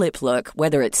 your lip look,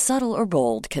 whether it's subtle or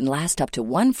bold, can last up to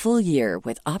 1 full year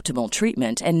with optimal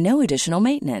treatment and no additional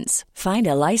maintenance. Find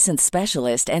a licensed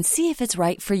specialist and see if it's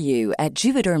right for you at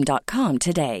Juvederm.com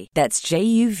today. That's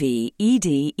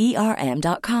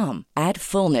JUVEDERM.com. Add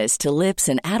fullness to lips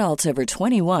in adults over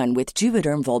 21 with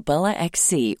Juvederm Volbella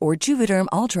XC or Juvederm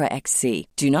Ultra XC.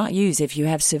 Do not use if you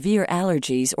have severe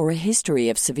allergies or a history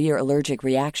of severe allergic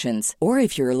reactions, or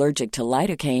if you're allergic to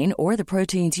lidocaine or the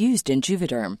proteins used in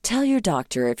Juvederm. Tell your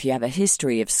doctor if you have a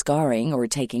history of scarring or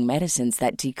taking medicines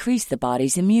that decrease the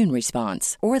body's immune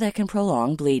response or that can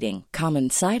prolong bleeding. Common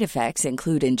side effects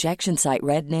include injection site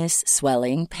redness,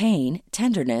 swelling, pain,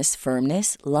 tenderness,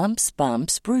 firmness, lumps,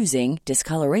 bumps, bruising,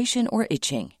 discoloration, or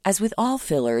itching. As with all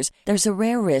fillers, there's a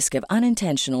rare risk of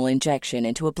unintentional injection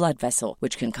into a blood vessel,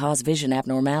 which can cause vision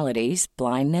abnormalities,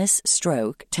 blindness,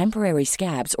 stroke, temporary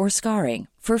scabs, or scarring.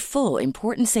 For full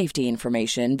important safety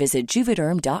information, visit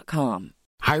Juvederm.com.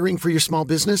 Hiring for your small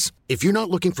business? If you're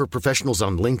not looking for professionals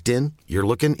on LinkedIn, you're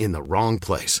looking in the wrong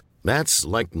place. That's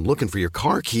like looking for your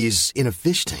car keys in a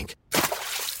fish tank.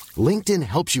 LinkedIn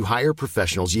helps you hire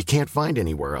professionals you can't find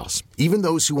anywhere else, even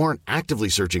those who aren't actively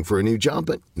searching for a new job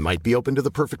but might be open to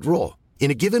the perfect role. In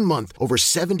a given month, over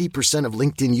 70% of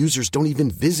LinkedIn users don't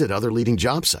even visit other leading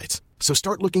job sites. So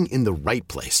start looking in the right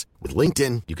place. With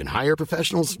LinkedIn, you can hire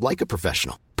professionals like a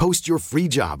professional. Post your free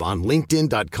job on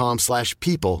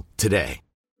linkedin.com/people today.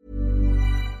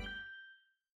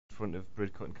 In front of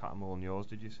Bridcut and Cattermole and yours,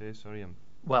 did you say? Sorry,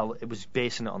 Well, it was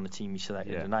basing it on the team you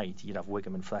selected Yeah. tonight. You'd have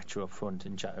Wickham and Fletcher up front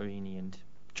and Giaccherini and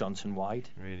Johnson wide.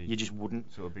 Really? You just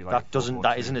wouldn't. So it'd be like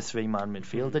That isn't a 3-man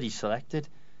midfield that he selected,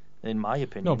 in my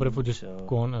opinion. No, but if we just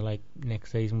go on to like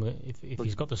next season, if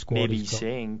he's got the squad, maybe he's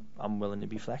saying I'm willing to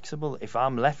be flexible. If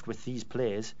I'm left with these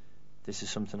players, this is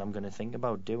something I'm going to think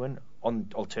about doing.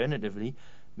 Alternatively,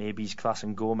 maybe he's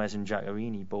classing Gomez and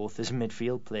Giaccherini both as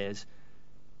midfield players,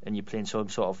 and you're playing some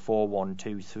sort of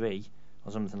 4-1-2-3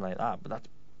 or something like that. But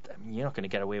you're not going to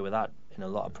get away with that in a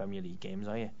lot of Premier League games,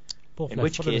 are you? Both in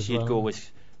which case you'd go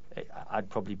with, I'd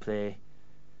probably play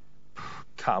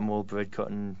Cattermole, Bridcut,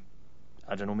 and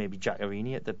I don't know, maybe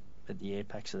Giaccherini at the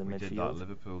apex of the midfield. We did that at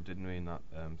Liverpool, didn't we, in that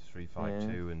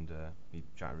 3-5-2, and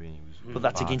Giaccherini was. But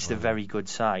that's against a very good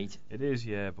side. It is,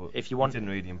 yeah, but if you want, he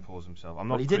didn't really impose himself. I'm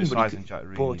well, not criticising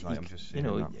Giaccherini, I'm just saying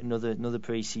another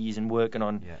pre-season working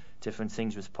on different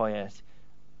things with Poyet.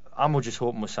 I'm just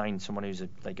hoping we're signing someone who's a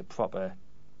proper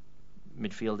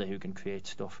midfielder who can create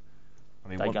stuff. I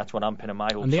mean, that's what I'm pinning my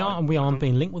hopes on. And we aren't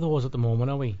being linked with those at the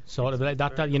moment, are we? Sort of like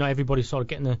that. Everybody's sort of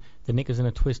getting the knickers in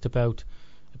a twist about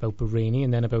Barini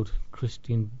and then about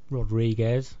Christian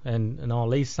Rodriguez and all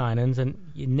these signings, and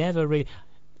you never really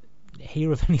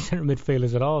hear of any centre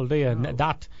midfielders at all, do you? No. And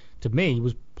that, to me,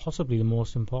 was possibly the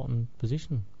most important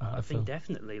position. I think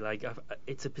definitely.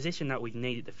 It's a position that we've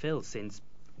needed to fill since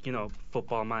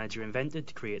Football Manager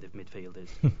invented creative midfielders,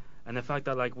 and the fact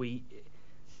that I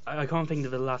can't think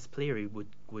of the last player who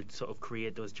would sort of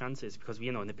create those chances, because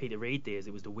in the Peter Reid days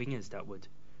it was the wingers that would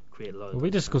create a lot. We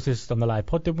discussed this on the live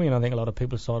pod, didn't we? And I think a lot of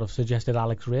people sort of suggested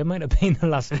Alex Ray might have been the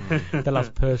last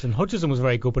person. Hutchison was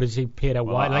very good, but he played out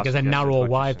wide, as a narrow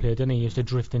wide player, didn't he? He used to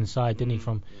drift inside, didn't he,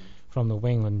 from the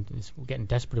wing? And we're getting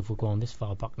desperate if we're going this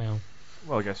far back now.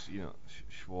 Well, I guess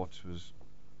Schwartz was.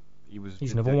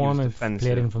 He's another one who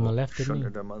played in from the left, didn't he?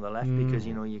 Shunted him on the left because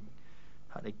you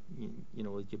had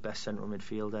your best central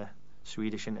midfielder,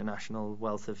 Swedish international,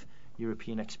 wealth of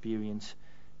European experience,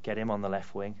 get him on the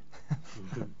left wing.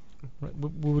 Right,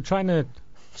 we were trying to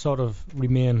sort of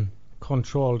remain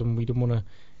controlled, and we didn't want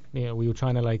to. We were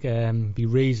trying to be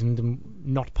reasoned and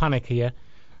not panic here.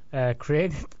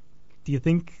 Craig, do you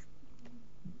think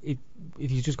if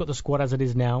you've just got the squad as it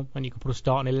is now and you could put a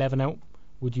starting 11 out,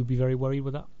 would you be very worried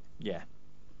with that? Yeah.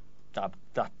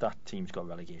 that team's got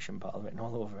relegation battle written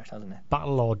all over it, hasn't it?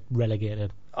 Battle or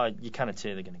relegated? You cannot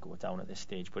say they're going to go down at this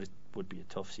stage, but it would be a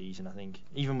tough season, I think.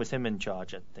 Even with him in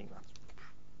charge, I think that's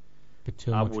Bit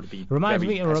too much. would be It reminds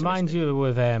pessimistic. you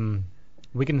with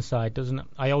Wigan side, doesn't it?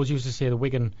 I always used to say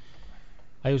Wigan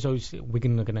are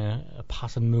going to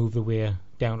pass and move the way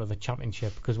down to the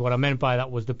Championship, because what I meant by that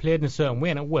was they played in a certain way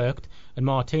and it worked, and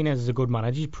Martinez is a good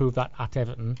manager. He proved that at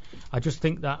Everton. I just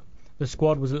think that the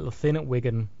squad was a little thin at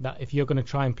Wigan, that if you're going to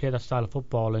try and play that style of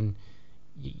football and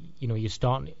you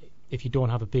start, if you don't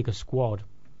have a bigger squad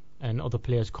and other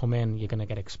players come in, you're going to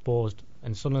get exposed.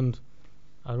 And Sunderland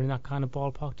are in that kind of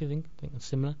ballpark, do you think? I think it's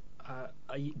similar?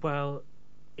 Well,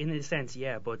 in a sense,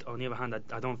 yeah, but on the other hand,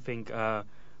 I don't think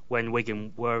when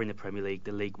Wigan were in the Premier League,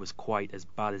 the league was quite as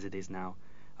bad as it is now.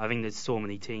 I think there's so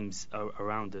many teams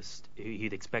around us who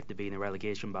you'd expect to be in a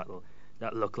relegation battle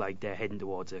that look like they're heading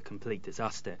towards a complete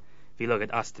disaster. If you look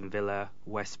at Aston Villa,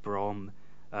 West Brom,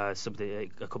 a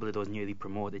couple of those newly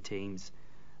promoted teams,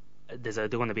 there's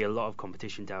going to be a lot of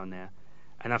competition down there.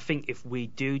 And I think if we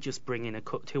do just bring in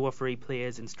 2 or 3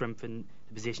 players and strengthen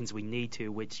the positions we need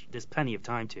to, which there's plenty of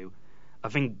time to, I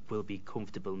think we'll be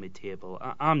comfortable mid-table.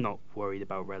 I'm not worried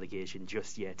about relegation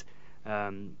just yet.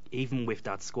 Even with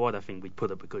that squad, I think we'd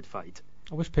put up a good fight.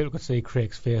 I wish people could see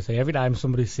Craig's face. Every time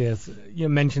somebody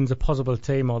mentions a possible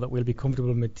team or that we'll be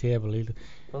comfortable mid-table,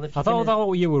 I thought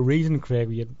that you were reasoning, Craig.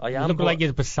 You look like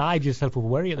you're beside yourself with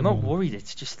worry at the moment. I'm not worried.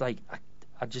 It's just like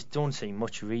I just don't see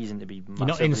much reason to be massively You're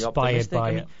not inspired optimistic.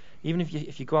 by it. it. Even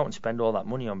if you go out and spend all that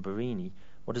money on Barini,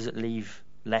 what does it leave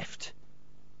left?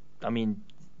 I mean,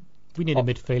 we need a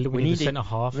midfielder. We need a centre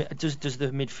half. Does the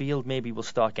midfield maybe we'll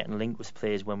start getting linked with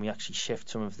players when we actually shift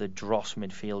some of the dross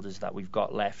midfielders that we've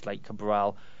got left, like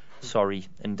Cabral,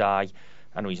 and Dye.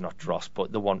 I know he's not dross,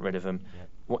 but they want rid of him.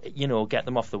 Yeah. Get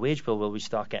them off the wage bill. Will we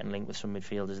start getting linked with some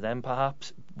midfielders then?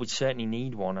 Perhaps we certainly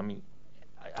need one. I mean,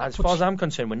 as far as I'm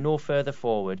concerned, we're no further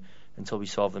forward until we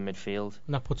solve the midfield.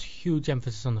 And that puts huge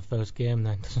emphasis on the first game,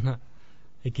 then, doesn't it?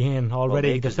 Again,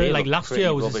 already, like last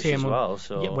year was the same. As well,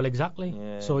 so. Yeah, well, exactly.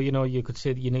 Yeah. So you could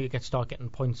say that you start getting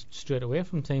points straight away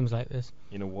from teams like this.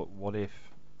 What if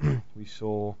we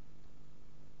saw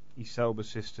he set up a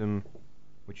system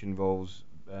which involves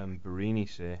Barini,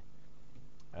 say,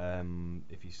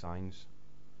 if he signs,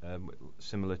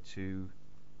 similar to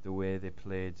the way they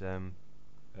played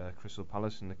Crystal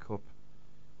Palace in the Cup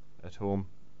at home.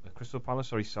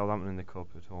 Southampton in the Cup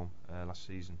at home last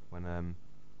season when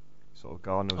sort of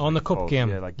Gardner was on the Cup game.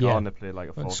 Yeah, Gardner played like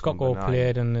a false Scocco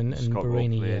played and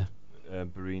Barini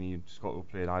played, Barini and Scocco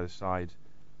played either side,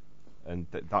 and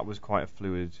that was quite a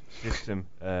fluid system.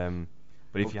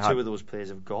 But if you had 2 of those players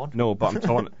have gone. No, but I'm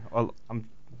talking.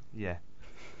 Yeah.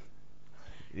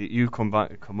 You come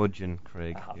back a curmudgeon,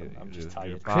 Craig. I'm just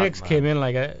tired. Craig's came in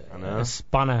like a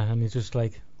spanner, and he's just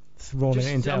like thrown it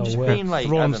into our works.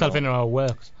 Thrown himself into our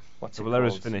works. So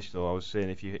Valera's finished though. I was saying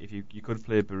if you could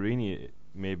play Barini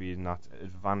maybe in that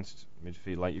advanced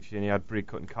midfield, like if you only had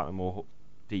Brigcut and Cattermole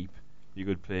deep, you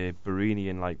could play Barini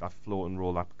in like that floating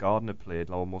role that Gardner played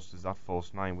almost as that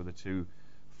false 9 with the 2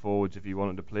 forwards if you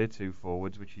wanted to play 2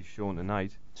 forwards, which he's shown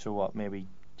tonight. So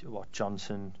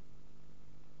Johnson?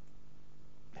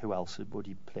 Who else would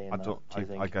he play in that? Do you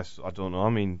think? I guess I don't know. I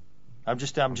mean, I'm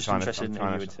just interested in who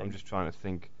you would think. I'm just trying to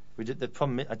think. The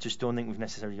problem, I just don't think we've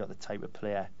necessarily got the type of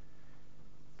player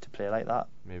to play like that.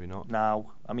 Maybe not.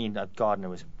 Now, I mean, Gardner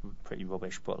was pretty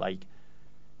rubbish, but I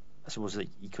suppose that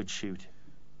he could shoot.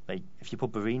 Like, if you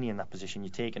put Barini in that position,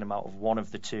 you're taking him out of one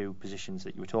of the 2 positions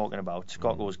that you were talking about.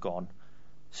 Scocco's gone,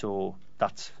 so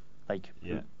that's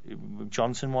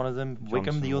Johnson, one of them.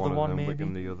 Wickham, the other one, maybe.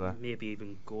 Wickham, the other. Maybe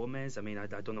even Gomez. I mean, I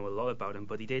don't know a lot about him,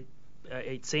 but he did.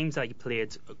 It seems like he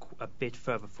played a bit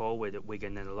further forward at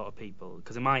Wigan than a lot of people.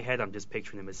 Because in my head, I'm just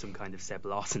picturing him as some kind of Seb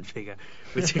Larson figure,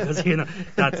 which because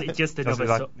that's just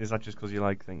another. Is that just because you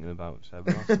like thinking about Seb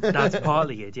Larson? That's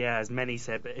partly it. Yeah, as many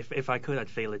Seb. If I could, I'd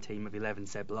field a team of 11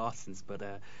 Seb Larsons. But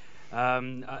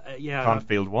yeah. Can't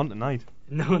field one tonight.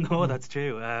 No, that's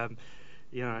true.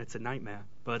 It's a nightmare.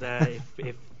 But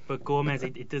but Gomez,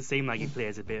 it does seem like he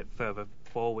plays a bit further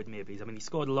forward maybe. I mean, he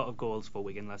scored a lot of goals for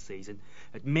Wigan last season,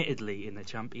 admittedly in the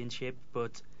Championship,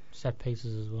 but set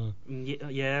pieces as well.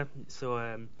 Yeah. So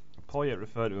Poyet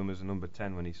referred to him as a number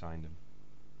 10 when he signed him.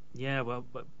 Yeah, well,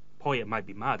 but Poyet might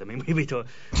be mad. I mean, we don't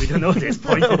know at this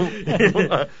point.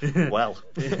 Well.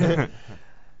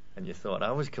 And you thought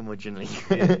I was curmudgeonly.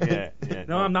 Yeah.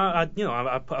 No, I'm not.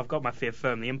 I've got my faith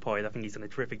firmly in Poyet. I think he's done a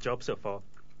terrific job so far.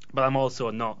 But I'm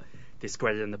also not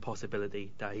discrediting the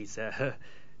possibility that he's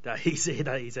that he's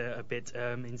a bit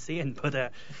insane, but I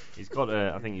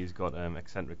think he's got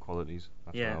eccentric qualities.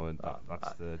 That's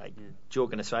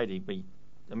joking aside,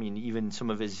 I mean, even some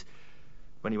of his,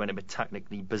 when he went a bit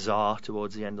technically bizarre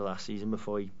towards the end of last season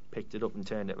before he picked it up and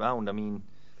turned it round. I mean,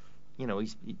 you know,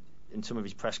 he in some of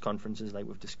his press conferences, like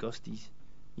we've discussed, he's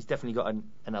definitely got an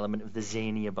element of the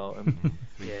zany about him.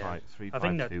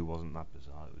 3-5-2 wasn't that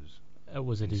bizarre. It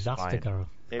was a disaster, Gareth.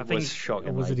 It was shocking.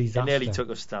 It was a disaster. It nearly took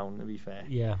us down, to be fair.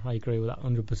 Yeah, I agree with that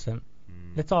 100%.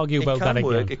 Let's argue about that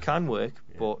again. It can work,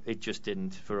 but it just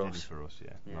didn't for us. For us,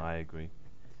 yeah. No, I agree.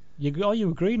 You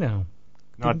agree now?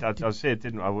 No, I'd say it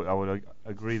didn't. I would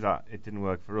agree that it didn't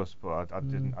work for us, but I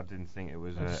didn't think it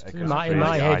was in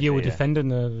my head, you were defending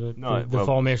the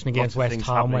formation against West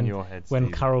Ham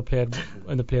when Carroll played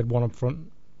and they played one up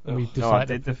front. No, I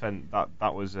did defend that.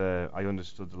 That was I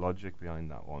understood the logic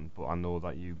behind that one, but I know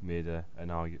that you made a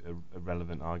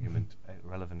relevant argument, a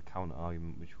relevant counter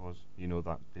argument, which was, you know,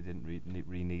 that they didn't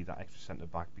really need that extra centre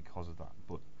back because of that.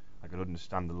 But I could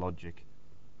understand the logic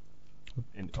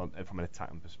from an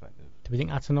attacking perspective. Do we think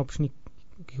that's an option you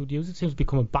could use? It seems to be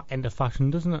coming back into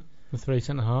fashion, doesn't it? The 3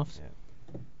 centre halves.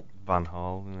 Yeah. Van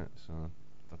Gaal, isn't it? So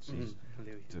that's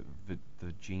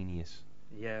the genius.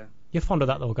 Yeah. You're fond of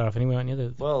that though, Gareth, anyway, aren't you?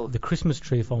 The Christmas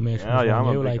tree formation. Yeah, I'm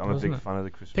a big fan of the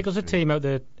Christmas tree. Pick us a team out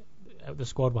the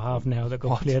squad we have now that can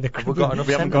play the Christmas. We've got enough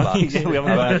centre backs.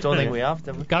 I don't think we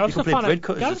have. Gareth's a fan of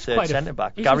Bridcut as a third centre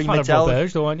back. Gary Medell,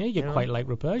 Roberge, though, aren't you? You quite like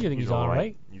Roberge. You think he's all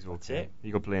right. He's okay.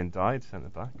 You could play and died centre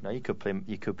back. No, you could play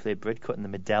Bridcut in the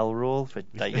Medell role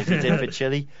like you did for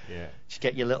Chile. Yeah. Just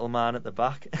get your little man at the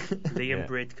back. Liam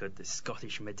Bridcut, the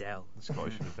Scottish Medell.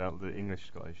 The English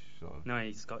Scottish sort of. No,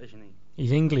 he's Scottish, isn't he?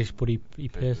 He's English, but he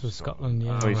plays for Scotland.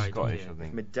 Yeah. Oh, he's Scottish, I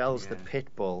think. Medell's the pit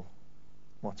bull.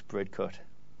 What's Bridcut?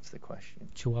 That's the question.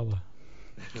 Chihuahua.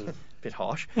 Bit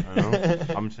harsh. I know.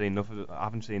 I haven't seen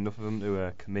enough of them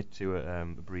to commit to a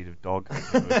breed of dog.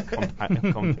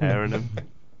 Comparing them.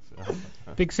 So.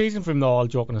 Big season for him, though. All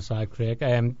joking aside, Craig.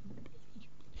 A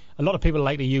lot of people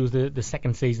like to use the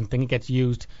second season thing. It gets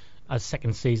used as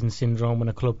second season syndrome when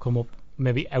a club come up,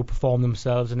 maybe outperform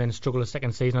themselves and then struggle a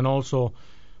second season, and also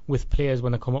with players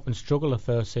when they come up and struggle a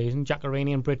first season.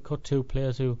 Jackarini and Bridcut, 2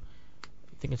 players who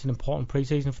think it's an important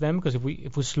pre-season for them, because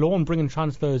if we're slow on bringing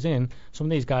transfers in, some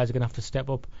of these guys are going to have to step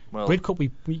up. Well, Bridcut,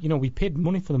 we paid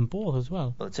money for them both as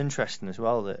well. Well, it's interesting as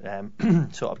well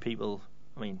that sort of people.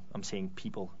 I mean, I'm saying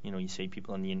people. You know, you see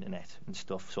people on the internet and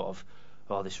stuff. Sort of,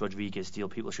 oh, this Rodriguez deal.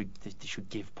 People should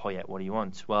give Poyet what he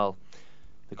wants. Well,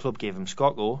 the club gave him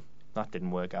Scocco. That didn't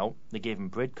work out. They gave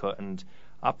him Bridcut, and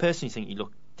I personally think he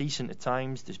looked decent at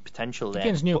times. There's potential there.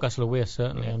 Against Newcastle away,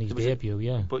 certainly, on his debut,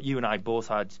 yeah. But you and I both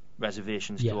had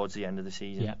reservations towards the end of the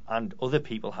season, and other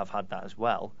people have had that as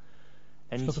well.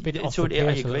 And I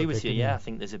agree with you. Yeah, I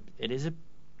think it is a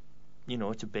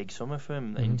it's a big summer for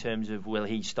him in terms of, will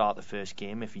he start the first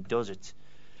game? If he does it,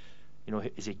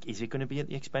 is it going to be at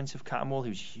the expense of Cattermole,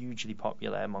 who's hugely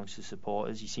popular amongst the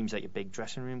supporters? He seems like a big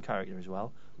dressing room character as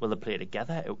well. Will they play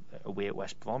together away at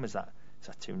West Brom? Is that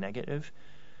too negative?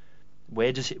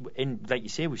 Where does it? Like you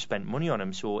say, we've spent money on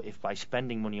him. So if by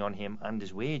spending money on him and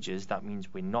his wages, that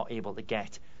means we're not able to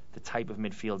get the type of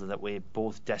midfielder that we're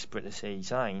both desperate to see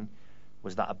sign,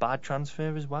 was that a bad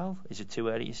transfer as well? Is it too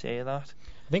early to say that?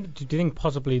 Do you think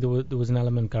possibly there was an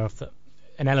element, Gareth,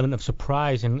 an element of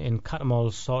surprise in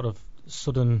Cattermole's sort of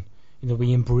sudden?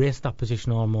 We embraced that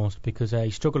position almost, because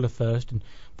he struggled at first, and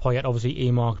Poyet obviously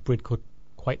earmarked Bridcut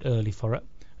quite early for it,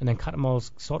 and then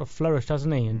Cattermole's sort of flourished,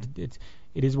 hasn't he? And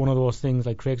it is one of those things,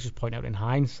 like Craig's just pointed out, in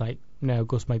hindsight, now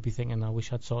Gus might be thinking, I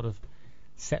wish I'd sort of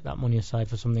set that money aside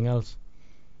for something else.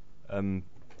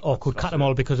 Or could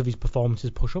Cattermole, because of his performances,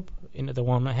 push up into the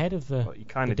one ahead of the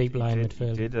deep line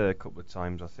midfield? He did a couple of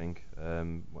times, I think,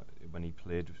 when he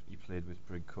played with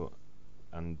Bridcut,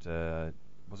 and it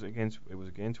was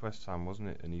against West Ham, wasn't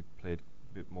it? And he played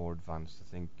a bit more advanced. I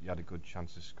think he had a good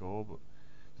chance to score. But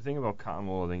the thing about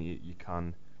Cattermole, I think you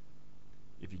can,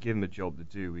 if you give him a job to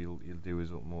do, he'll do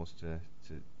his utmost to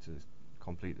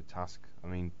complete the task. I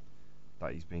mean,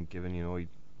 that he's been given.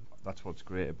 That's what's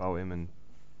great about him, and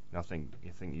I think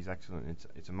he's excellent.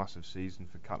 It's a massive season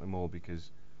for Cattermole, because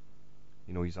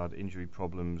he's had injury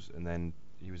problems, and then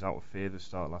he was out of favour the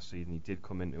start of last season. He did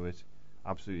come into it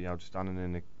absolutely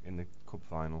outstanding in the cup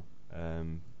final.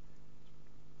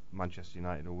 Manchester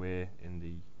United away in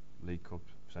the League Cup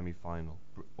semi-final,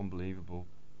 unbelievable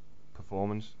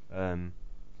performance. And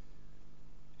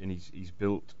he's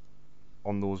built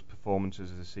on those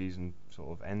performances as the season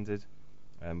sort of ended.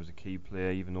 Was a key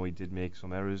player, even though he did make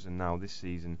some errors. And now this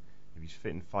season, if he's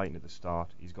fit and fighting at the start,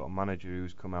 he's got a manager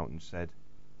who's come out and said,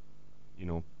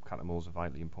 Cattermole's a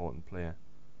vitally important player.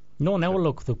 No, now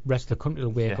look, the rest of the country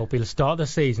will wake up. He'll start the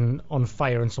season on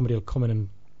fire and somebody will come in and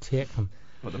take him.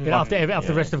 After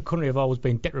the rest of the country have always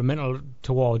been detrimental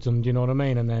towards him, do you know what I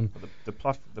mean? And then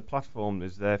the platform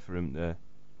is there for him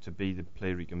to be the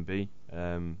player he can be,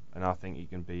 and I think he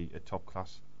can be a top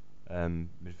class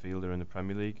midfielder in the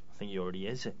Premier League. I think he already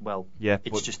is. Well,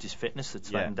 it's just his fitness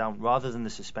that's let him down. Rather than the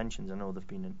suspensions, I know there've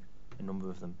been a number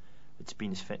of them. It's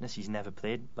been his fitness. He's never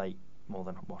played like more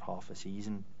than half a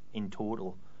season in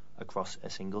total across a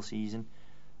single season.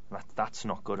 That's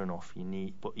not good enough.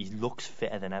 But he looks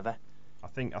fitter than ever. I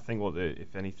think what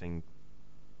if anything,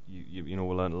 you know,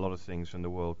 we'll learn a lot of things from the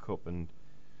World Cup and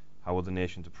how other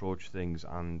nations approach things,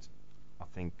 and I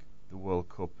think the World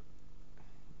Cup,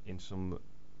 in some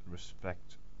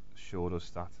respect, showed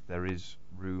us that there is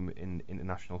room in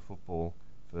international football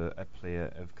for a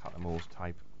player of Catamol's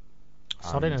type.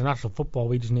 It's not international football.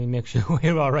 We just need to make sure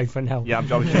we're all right for now. Yeah,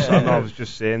 I was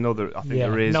just saying though that I think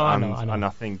there is, I know. And I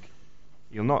think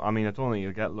you'll not. I mean, I don't think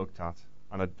you'll get looked at,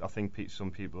 and I think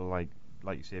some people like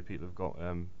you say, people have got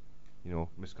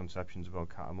misconceptions about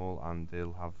Catamol, and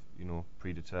they'll have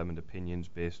predetermined opinions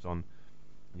based on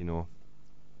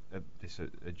this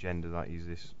agenda that he's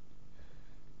this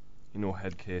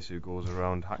head case who goes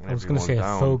around hacking everyone down. I was going to say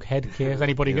a folk head case.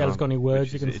 Anybody else got any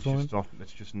words you can throw in?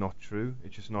 It's just not true.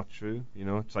 It's just not true.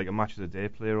 It's like a match of the day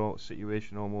player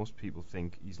situation almost. People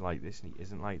think he's like this and he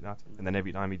isn't like that. And then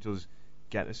every time he does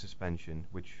get a suspension,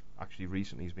 which actually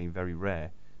recently has been very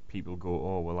rare, people go,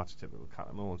 oh, well, that's typical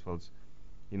Catamol. Well, it's,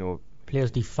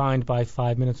 players defined by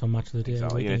 5 minutes on match of the day.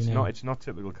 Exactly. It's not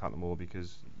typical Catamol,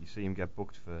 because you see him get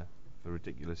booked for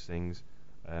ridiculous things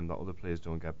that other players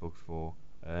don't get booked for.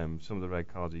 Some of the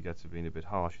red cards he gets have been a bit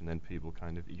harsh, and then people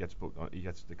he gets booked. He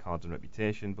gets the cards on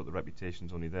reputation, but the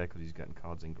reputation's only there because he's getting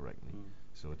cards incorrectly.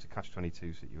 So it's a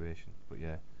catch-22 situation. But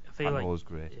yeah, I feel Catamol's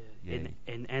great.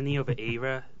 In any other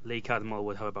era, Lee Catamol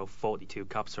would have about 42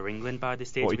 caps for England by this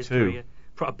stage of his career.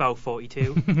 About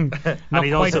 42.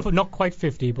 not quite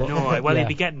 50, but no. Well, he'd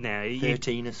be getting there.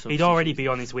 13 or something. He'd already be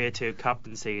on his way to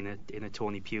captaincy in a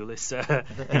Tony Pulis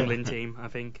England team. I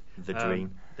think the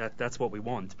dream. That's what we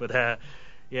want. But I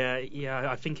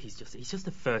think he's just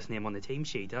the first name on the team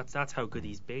sheet. That's how good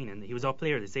he's been, and he was our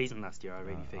player of the season last year. I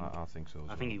really think. I think so.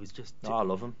 I think he was just. I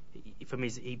love him. From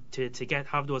to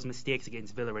have those mistakes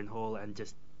against Villa and Hull, and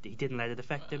just he didn't let it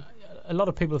affect him. A lot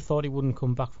of people thought he wouldn't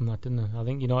come back from that, didn't they? I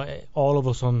think all of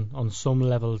us on some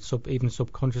level, even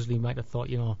subconsciously, might have thought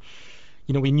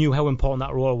we knew how important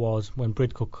that role was when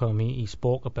Bridcut came. He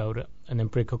spoke about it, and then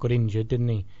Bridcut got injured, didn't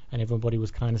he? And everybody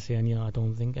was kind of saying, I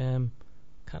don't think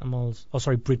Catamol's.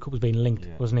 Bridcut was being linked,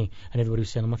 wasn't he? And everybody was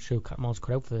saying, I'm not sure Catamol's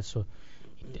cut out for this. So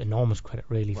enormous credit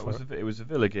really for it. It was a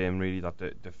Villa game really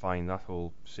that defined that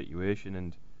whole situation,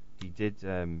 and he did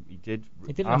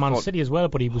it at Man City as well,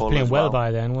 but he was playing well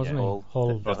by then, wasn't he?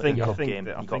 Hull. I think he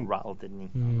got rattled, didn't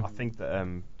he? I think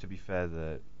that to be fair,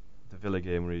 the Villa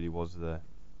game really was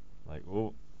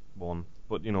one.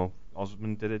 But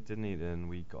Osman did it, didn't he? Then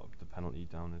we got the penalty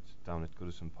down at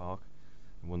Goodison Park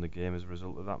and won the game as a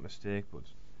result of that mistake. But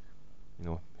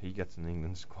he gets in the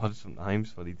England squad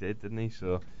sometimes. Well, he did, didn't he?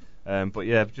 So, but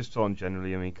yeah, just talking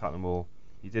generally, I mean, Catamol,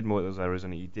 he did more of those errors,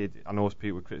 and he did. I know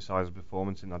people would criticise his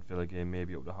performance in that Villa game,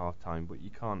 maybe up to half time, but you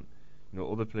can't.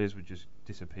 Other players would just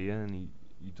disappear, and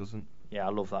he doesn't. Yeah, I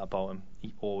love that about him.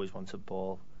 He always wants a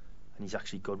ball, and he's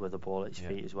actually good with the ball at his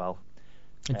feet as well.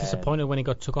 And disappointed when he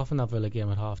got took off in that Villa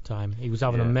game at half time. He was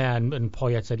having a mare, and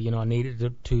Poyet said, I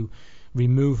needed to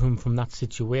remove him from that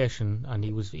situation, and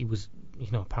he was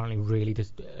apparently really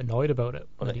just annoyed about it.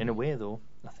 But in a way, though,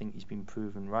 I think he's been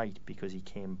proven right, because he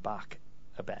came back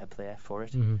a better player for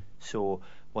it. Mm-hmm. So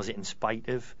was it in spite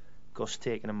of Gus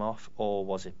taking him off, or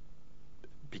was it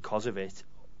because of it?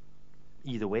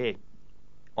 Either way,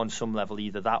 on some level,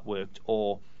 either that worked,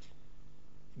 or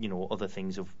other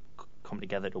things have come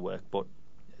together to work. But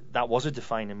that was a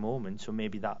defining moment, so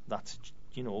maybe that's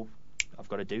I've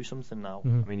got to do something now.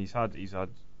 Mm-hmm. I mean, he's had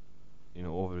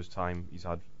over his time, he's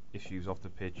had issues off the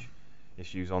pitch,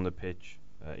 issues on the pitch,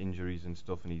 injuries and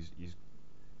stuff, and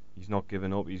he's not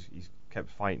given up. He's kept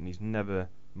fighting. He's never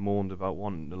moaned about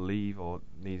wanting to leave or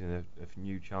needing a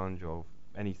new challenge or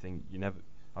anything.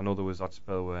 I know there was that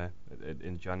spell where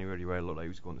in January where it looked like he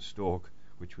was going to Stoke,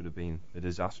 which would have been a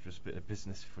disastrous bit of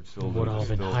business for Sunderland. Would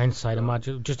have, in hindsight,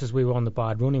 imagine. Just as we were on the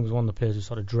bad run, he was one of the players who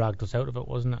sort of dragged us out of it,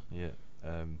 wasn't it?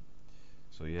 Yeah.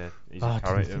 So yeah, he's a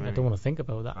character. I don't want to think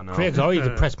about that. Craig's already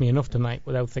depressed me enough tonight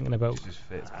without thinking about.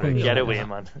 Get away,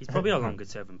 man. He's probably our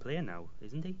longest serving player now,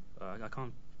 isn't he? I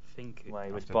can't think.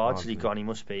 Well, with Bardsley gone, he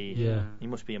must be. Yeah. He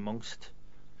must be amongst.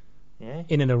 Yeah.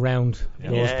 In and around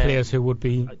those players who would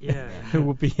be who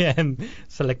would be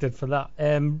selected for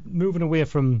that. Moving away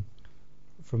from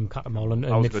Catamol and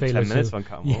I was good 10 midfielders. minutes on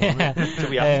Catamol. Yeah. Do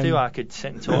we have to? I could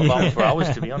sit and talk about it for hours,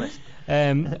 to be honest.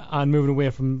 And moving away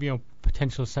from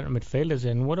potential centre midfielders,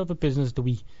 and what other business do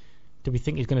we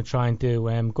think he's going to try and do?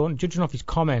 Judging off his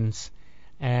comments,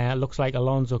 looks like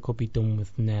Alonso could be done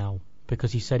with now,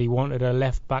 because he said he wanted a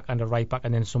left back and a right back,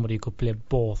 and then somebody who could play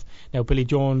both. Now Billy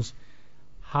Jones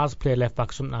has played left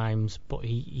back sometimes, but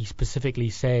he specifically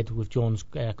said with Jones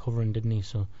covering, didn't he?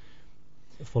 So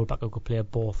a full back who could play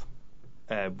both.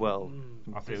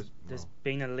 There's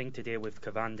been a link today with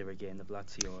Cavander again, the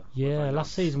Lazio. Yeah,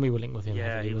 last season we were linked with him.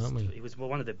 Yeah, weren't we? he was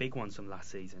one of the big ones from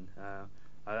last season.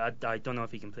 I don't know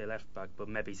if he can play left back, but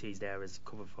maybe he's there as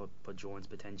cover for Jones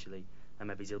potentially, and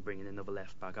maybe he'll bring in another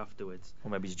left back afterwards.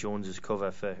 Or maybe it's Jones's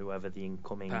cover for whoever the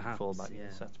incoming fullback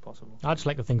is. That's possible. I'd just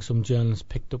like to think some journalists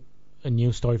picked up a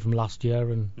news story from last year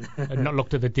and not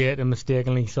looked at the date and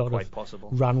mistakenly sort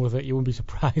of ran with it. You wouldn't be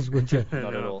surprised, would you?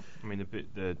 Not at all. I mean,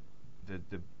 the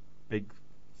big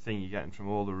thing you're getting from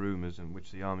all the rumours in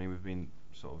which the army we've been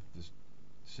sort of there's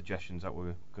suggestions that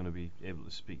we're going to be able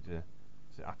to speak to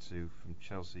Atsu from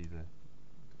Chelsea,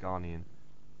 the Ghanaian,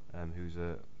 who's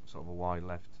a sort of a wide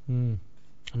left.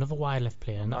 Another wide left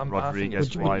player.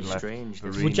 Rodriguez wide left.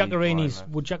 Would Giaccarini's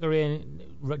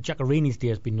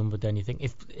days be numbered then, you think?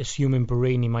 If assuming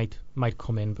Barini might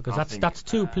come in, because that's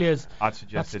two players. I'd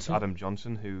suggest it's Adam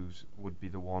Johnson who would be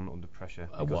the one under pressure.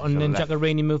 And then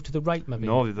Giaccarini moved to the right, maybe.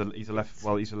 No, he's a left.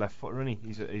 Well, he's a left footer, isn't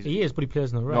he? He is, but he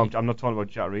plays on the right. No, I'm not talking about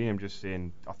Giaccarini. I'm just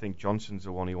saying I think Johnson's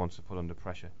the one he wants to put under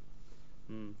pressure.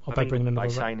 By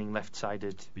signing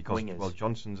left-sided wingers. Well,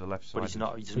 Johnson's a left-sided. But he's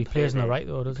not. He plays on the right,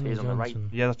 though, doesn't he? On the right.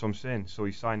 Yeah, that's what I'm saying. So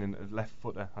he's signing a left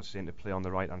footer, as saying to play on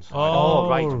the right hand side. Oh,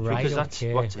 right. Because that's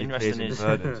what's interesting is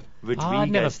Rodriguez. I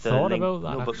never thought about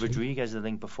that. No, but Rodriguez, the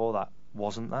link before that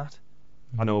wasn't that.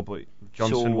 I know, but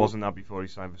Johnson wasn't that before he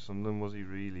signed for Sunderland, was he?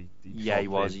 Really? He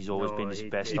was. He's always been his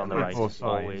best on the right.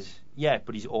 Always. Yeah,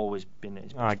 but he's always been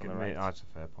his best on the right. That's a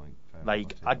fair point.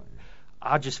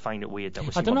 I just find it weird that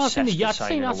we're I don't know. I saw the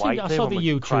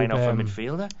YouTube crying out for a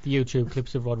midfielder. The YouTube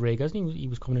clips of Rodriguez. He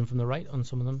was coming in from the right on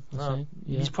some of them.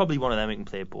 He's probably one of them who can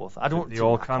play both. I don't. They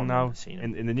all can now.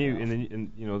 In the new,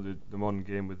 the modern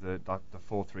game with the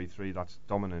 4-3-3 that's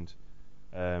dominant.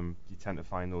 You tend to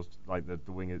find those like the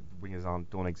wingers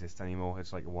don't exist anymore.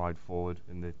 It's like a wide forward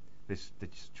and they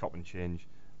just chop and change.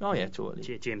 Oh yeah,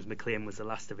 totally. James McLean was the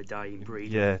last of a dying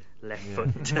breed. Yeah. Left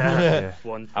foot.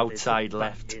 One outside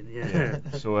left.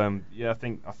 So I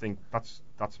think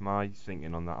that's my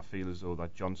thinking on that. I feel as though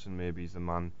that Johnson maybe is the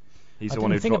man. He's the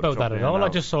one who didn't think about that at all. Now. I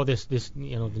just saw this the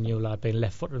new lad being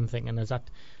left-footed and thinking, is that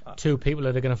two people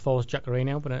that are going to force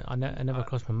Giaccarini out? But I never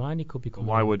crossed my mind he could be coming.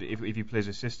 Why would if he plays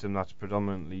a system that's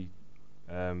predominantly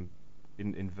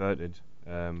inverted?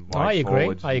 I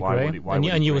agree.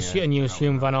 And you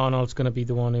assume Van Arnold's going to be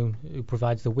the one who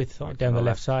provides the width down the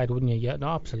left side, wouldn't you? Yeah, no,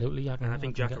 absolutely. I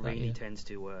think Giaccarini tends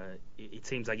to. It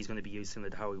seems like he's going to be used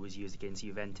similar to how he was used against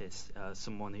Juventus.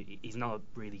 Someone who he's not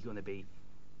really going to be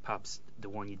perhaps the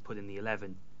one you'd put in the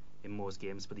 11 in most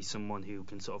games, but he's someone who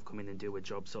can sort of come in and do a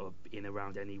job sort of in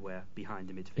around anywhere behind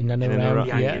the midfield. In and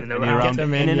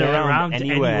around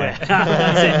anywhere.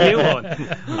 That's a new one.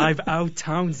 I've out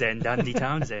Townsend, Andy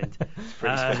Townsend. It's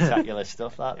pretty spectacular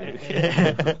stuff, that,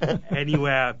 Luke.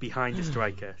 Anywhere behind the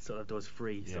striker, sort of those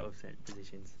free sort of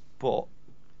positions. But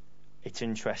it's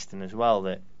interesting as well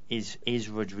that is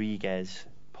Rodriguez,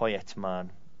 Poyet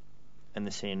man, and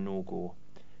they're saying no go.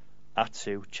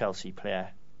 Atsu, Chelsea player.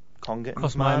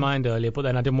 Crossed my mind earlier, but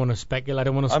then I didn't want to speculate. I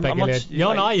agree.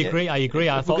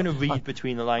 I thought we're going to read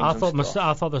between the lines.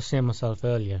 I thought the same myself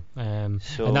earlier, and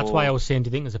that's why I was saying, do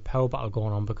you think there's a power battle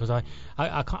going on? Because I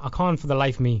can't for the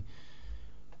life of me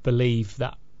believe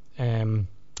that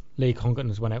Lee Congerton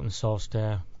has went out and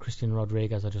sourced Christian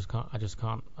Rodriguez. I just can't.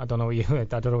 I don't know what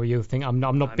you think. I'm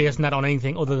not basing that on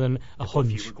anything other than a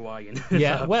hunch. He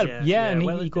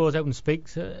goes out and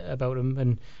speaks about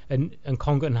him, and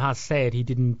Congerton has said he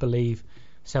didn't believe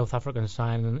South American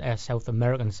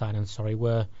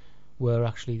signings, were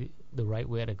actually the right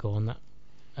way to go, and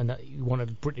that he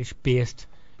wanted British-based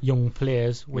young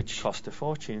players, which cost a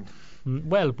fortune.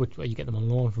 But you get them on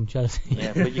loan from Chelsea.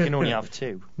 Yeah, but you can only have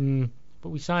two. But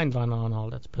we signed Van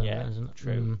Arnold, that's permanent, isn't it?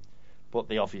 True. But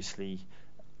they obviously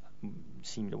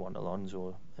seem to want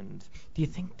Alonso. And do you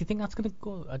think that's going to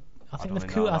go? I think they've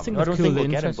cooled. I don't think we'll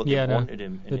get him, but they wanted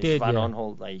him. And it's Van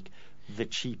Arnold, like the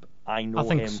cheap. I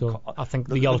think so. I think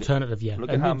the alternative. Look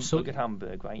at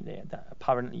Hamburg right there. That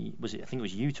apparently was it. I think it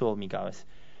was you told me, Gareth.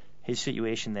 His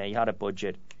situation there. He had a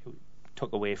budget,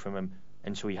 took away from him.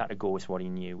 and so he had to go with what he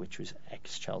knew, which was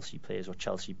ex-Chelsea players or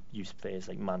Chelsea youth players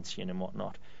like Mancian and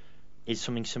whatnot. Is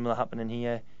something similar happening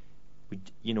here?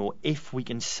 If we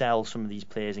can sell some of these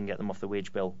players and get them off the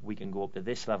wage bill, we can go up to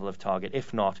this level of target.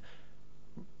 If not,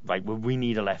 right, well, we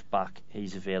need a left back.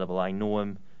 He's available. I know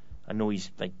him. I know he's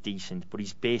like decent, but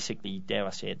he's basically, dare I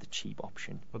say it, the cheap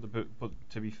option. But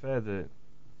to be fair, the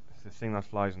thing that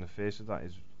flies in the face of that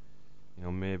is,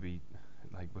 maybe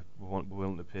like we're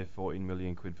willing to pay 14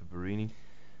 million quid for Barini,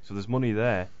 so there's money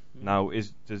there. Now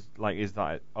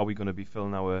are we going to be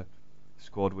filling our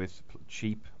squad with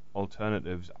cheap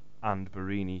alternatives and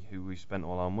Barini, who we spent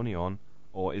all our money on,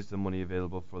 or is the money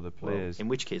available for the players? Well, in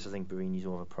which case, I think Barini's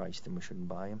overpriced and we shouldn't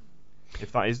buy him.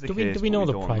 If that is the case, do we know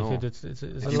the price?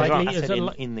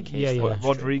 In the case, yeah.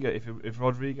 Rodriguez, if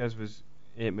Rodriguez was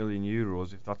 €8 million,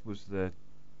 if that was the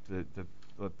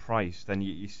price, then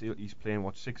he's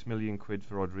paying 6 million quid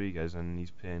for Rodriguez, and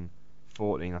he's paying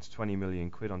 14. That's 20 million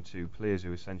quid on two players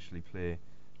who essentially play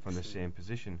from the same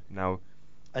position now.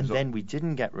 And then we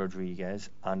didn't get Rodriguez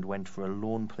and went for a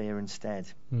loan player instead.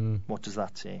 What does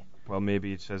that say? Well,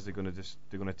 maybe it says they're going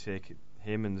to take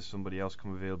him and there's somebody else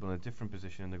come available in a different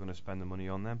position and they're going to spend the money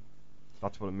on them.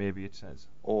 That's what maybe it says.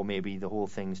 Or maybe the whole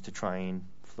thing's to try and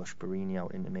flush Barini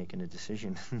out into making a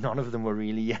decision. None of them were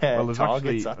really targets.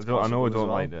 Actually, I don't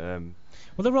like.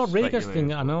 Well, the Rodriguez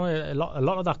thing, I know a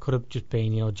lot of that could have just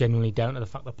been, genuinely down to the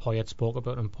fact that Poyet spoke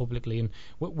about him publicly, and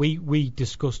we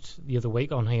discussed the other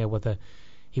week on here whether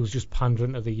he was just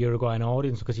pandering to the Uruguayan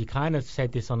audience, because he kind of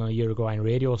said this on a Uruguayan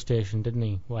radio station, didn't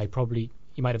he? Where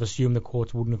he might have assumed the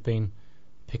quotes wouldn't have been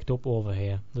picked up over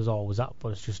here. There's always that,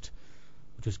 but we're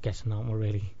just guessing, aren't we,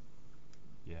 really?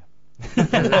 Yeah.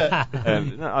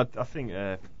 I think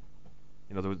there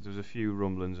was a few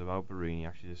rumblings about Barini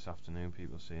actually this afternoon.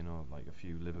 People saying, like a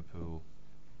few Liverpool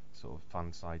sort of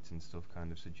fan sites and stuff,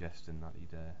 kind of suggesting that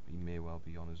he may well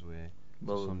be on his way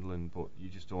to Sunderland, but you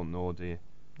just don't know, do you?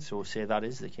 So say that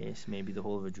is the case. Maybe the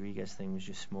whole Rodriguez thing was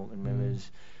just smoke and mirrors.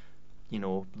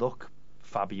 Look,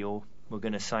 Fabio, we're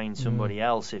going to sign somebody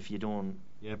else if you don't.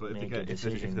 Yeah, but if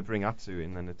they bring Atsu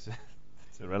in, then it's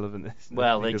irrelevant.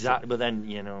 Well, exactly.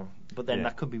 But then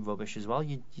that could be rubbish as well.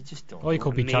 You just don't. Or you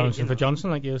could be challenging for Johnson,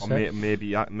 like you said.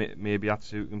 Maybe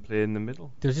Atsu can play in the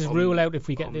middle. Does this rule out if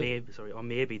we get or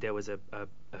maybe there was a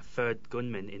third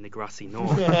gunman in the grassy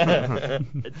north.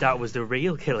 That was the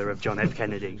real killer of John F.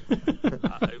 Kennedy.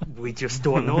 We just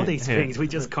don't know these things. We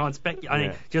just can't speculate. I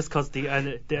mean, just because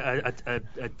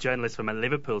a journalist from a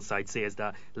Liverpool site says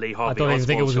that Lee Harvey. I don't even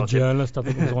think it was a journalist. I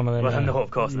think it was one of them. Well, no,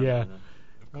 of course not. Yeah.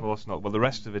 Of course not. Well, the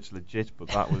rest of it's legit, but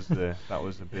that was the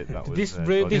bit that was. This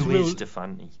rule.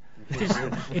 Stephanie.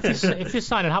 If this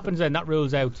signing happens, then that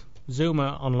rules out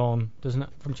Zuma on loan, doesn't it,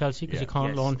 from Chelsea? Because you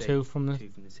can't loan two from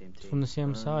the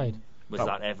same side. Was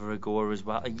that ever a goer as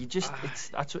well?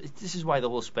 This is why the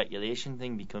whole speculation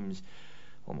thing becomes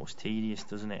almost tedious,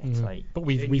 doesn't it? It's like. But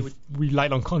we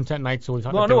light on content night, so we've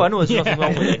had to I know. There's nothing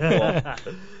wrong with it.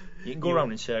 But you can go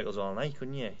around in circles all night,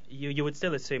 couldn't you? You would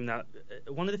still assume that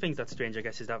one of the things that's strange, I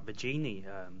guess, is that Virginie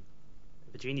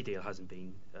deal hasn't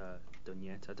been done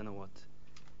yet. I don't know what.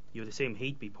 You would assume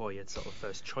he'd be Poyet's sort of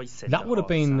first choice centre. That would have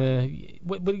been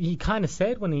but he kind of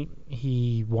said when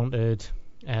he wanted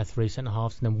 3 centre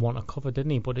halves and then one to cover,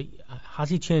 didn't he? But has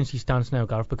he changed his stance now,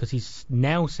 Gareth? Because he's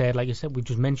now said, like you said, we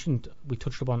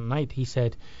touched upon tonight. He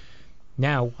said,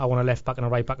 now I want a left back and a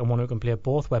right back and one who can play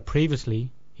both. Where previously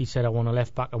he said, I want a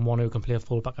left back and one who can play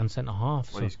full back and centre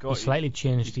half. Well, so he's slightly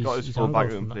changed his full back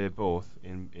who can play both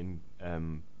in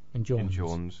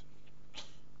Jones.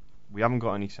 We haven't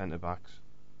got any centre backs.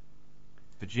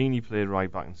 Virginie played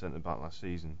right back and centre back last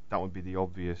season. That would be the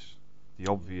obvious.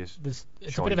 It's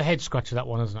a bit of a head scratcher, that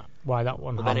one, isn't it? Why that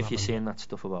one? But then if you're saying that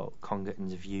stuff about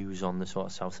Congerton's views on the sort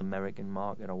of South American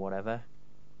market or whatever,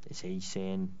 is he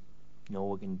saying, no,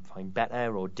 we can find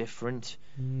better or different,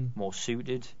 more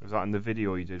suited? Was that in the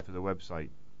video he did for the website?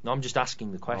 No, I'm just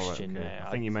asking the question. Oh, okay. I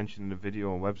think you mentioned in the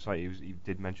video on the website he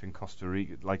did mention Costa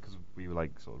Rica, like, cause we were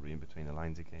like sort of reading between the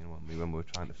lines again when we were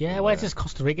trying to. Yeah, where's this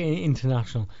Costa Rica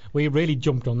international? We really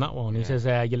jumped on that one. He says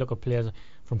you look at players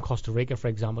from Costa Rica, for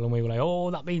example, and we were like,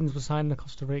 oh, that means we're signing a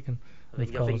Costa Rican. I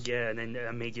think and then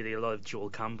immediately a lot of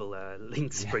Joel Campbell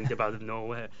links springed up out of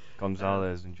nowhere.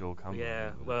 Gonzalez and Joel Campbell.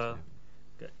 Yeah, well,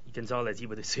 Gonzalez you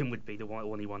would assume would be the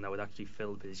only one that would actually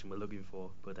fill the position we're looking for,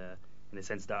 but. In the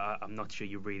sense that I'm not sure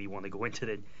you really want to go into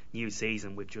the new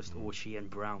season with just O'Shea and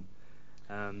Brown.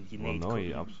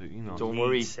 You absolutely not. Don't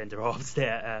worry. Centre halves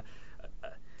there.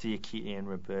 Diakite and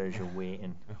Roberge are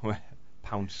waiting.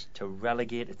 Pounce. To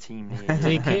relegate a team.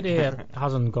 Diakite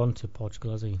hasn't gone to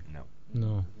Portugal, has he?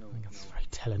 No. I think that's very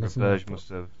telling, isn't Roberge it?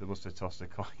 must have tossed a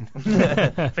coin.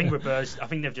 I think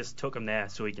they've just took him there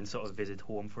so he can sort of visit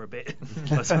home for a bit.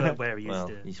 That's where he used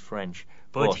to. He's French.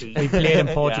 But He played in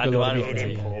Portugal.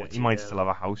 He might still have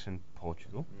a house in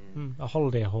Portugal. A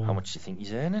holiday home. How much do you think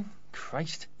he's earning?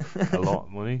 Christ. A lot of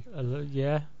money.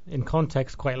 Yeah, in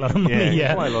context, quite a lot of money.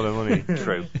 Yeah, quite a lot of money.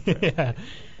 True. Yeah.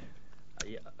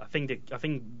 I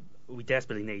think we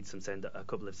desperately need a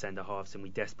couple of centre halves, and we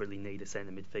desperately need a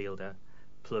centre midfielder.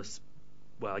 Plus,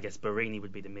 well, I guess Barini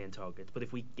would be the main target. But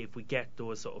if we get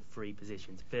those sort of three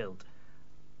positions filled,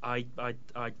 I'd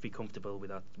be comfortable with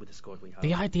that, with the squad we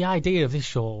have. The idea of this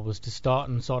show was to start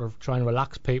and sort of try and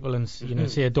relax people and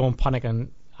say don't panic.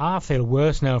 And I feel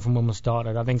worse now from when we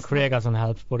started. I think Craig hasn't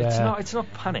helped, but it's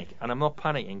not panic, and I'm not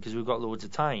panicking because we've got loads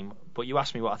of time. But you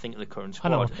asked me what I think of the current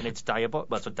squad, and it's diabolical.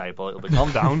 Well, it's not diabolical, but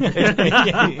calm down.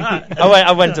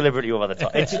 I went deliberately over the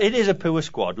top. It is a poor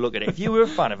squad. Look at it. If you were a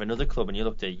fan of another club and you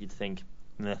looked at it, you'd think,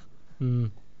 nah.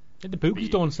 The bookies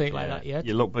don't say it like that yet.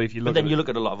 You look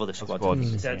at a lot of other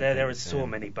squads. There are so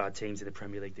many bad teams in the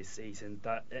Premier League this season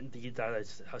that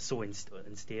is so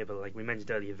unstable. Like we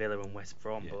mentioned earlier, Villa and West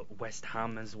Brom, but West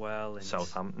Ham as well, and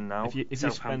Southampton now.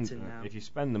 If you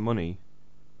spend the money,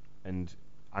 and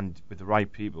with the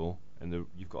right people, and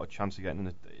you've got a chance of getting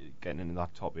into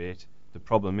that top 8. The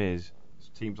problem is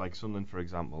teams like Sunderland, for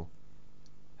example,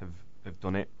 have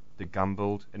done it. They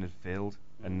gambled and it failed,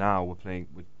 and now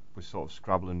we're sort of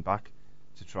scrabbling back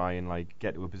to try and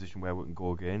get to a position where we can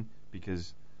go again,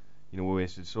 because we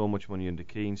wasted so much money under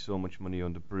Keane, so much money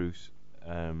under Bruce,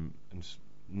 and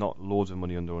not loads of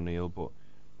money under O'Neill, but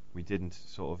we didn't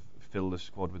sort of fill the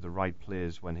squad with the right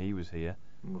players when he was here.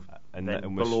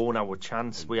 And blown our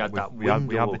chance. We had that window.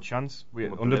 We had the chance.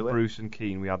 Under Bruce and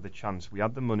Keane, we had the chance. We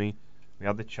had the money, we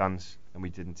had the chance, and we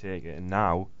didn't take it. And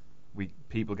now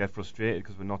people get frustrated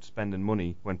because we're not spending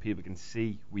money when people can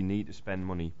see we need to spend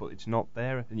money, but it's not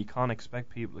there, and you can't expect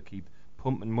people to keep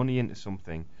pumping money into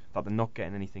something that they're not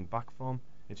getting anything back from.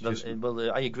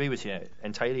 I agree with you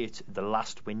entirely. It's the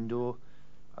last window,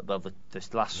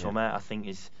 this last summer, I think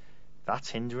that's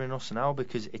hindering us now,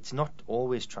 because it's not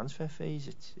always transfer fees,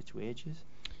 it's wages.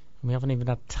 And we haven't even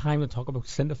had time to talk about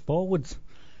centre forwards.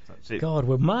 God,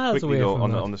 we're miles away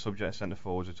from that. On the subject of centre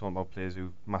forwards, we're talking about players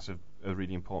who a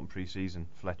really important pre-season.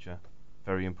 Fletcher,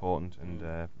 very important, and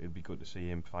it'd be good to see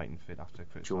him fighting fit after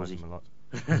criticising him a lot.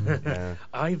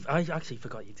 I actually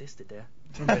forgot you existed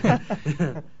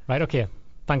there. Right, okay.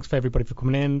 Thanks for everybody for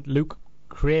coming in. Luke,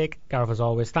 Craig, Gareth, as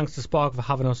always. Thanks to Spark for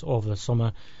having us over the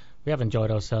summer. We have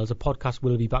enjoyed ourselves. The podcast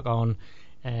will be back on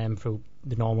through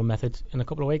the normal methods in a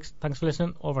couple of weeks. Thanks for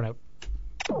listening. Over and out.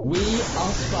 We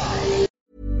are Spark.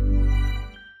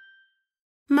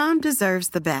 Mom deserves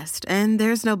the best, and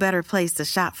there's no better place to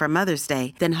shop for Mother's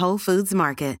Day than Whole Foods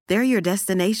Market. They're your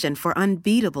destination for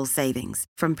unbeatable savings,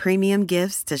 from premium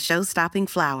gifts to show-stopping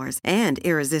flowers and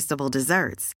irresistible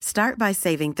desserts. Start by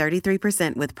saving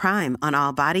 33% with Prime on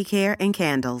all body care and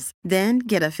candles. Then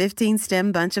get a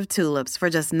 15-stem bunch of tulips for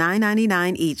just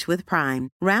 $9.99 each with Prime.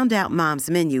 Round out Mom's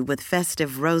menu with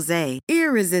festive rosé,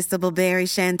 irresistible berry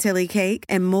chantilly cake,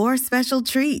 and more special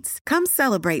treats. Come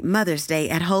celebrate Mother's Day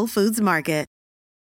at Whole Foods Market.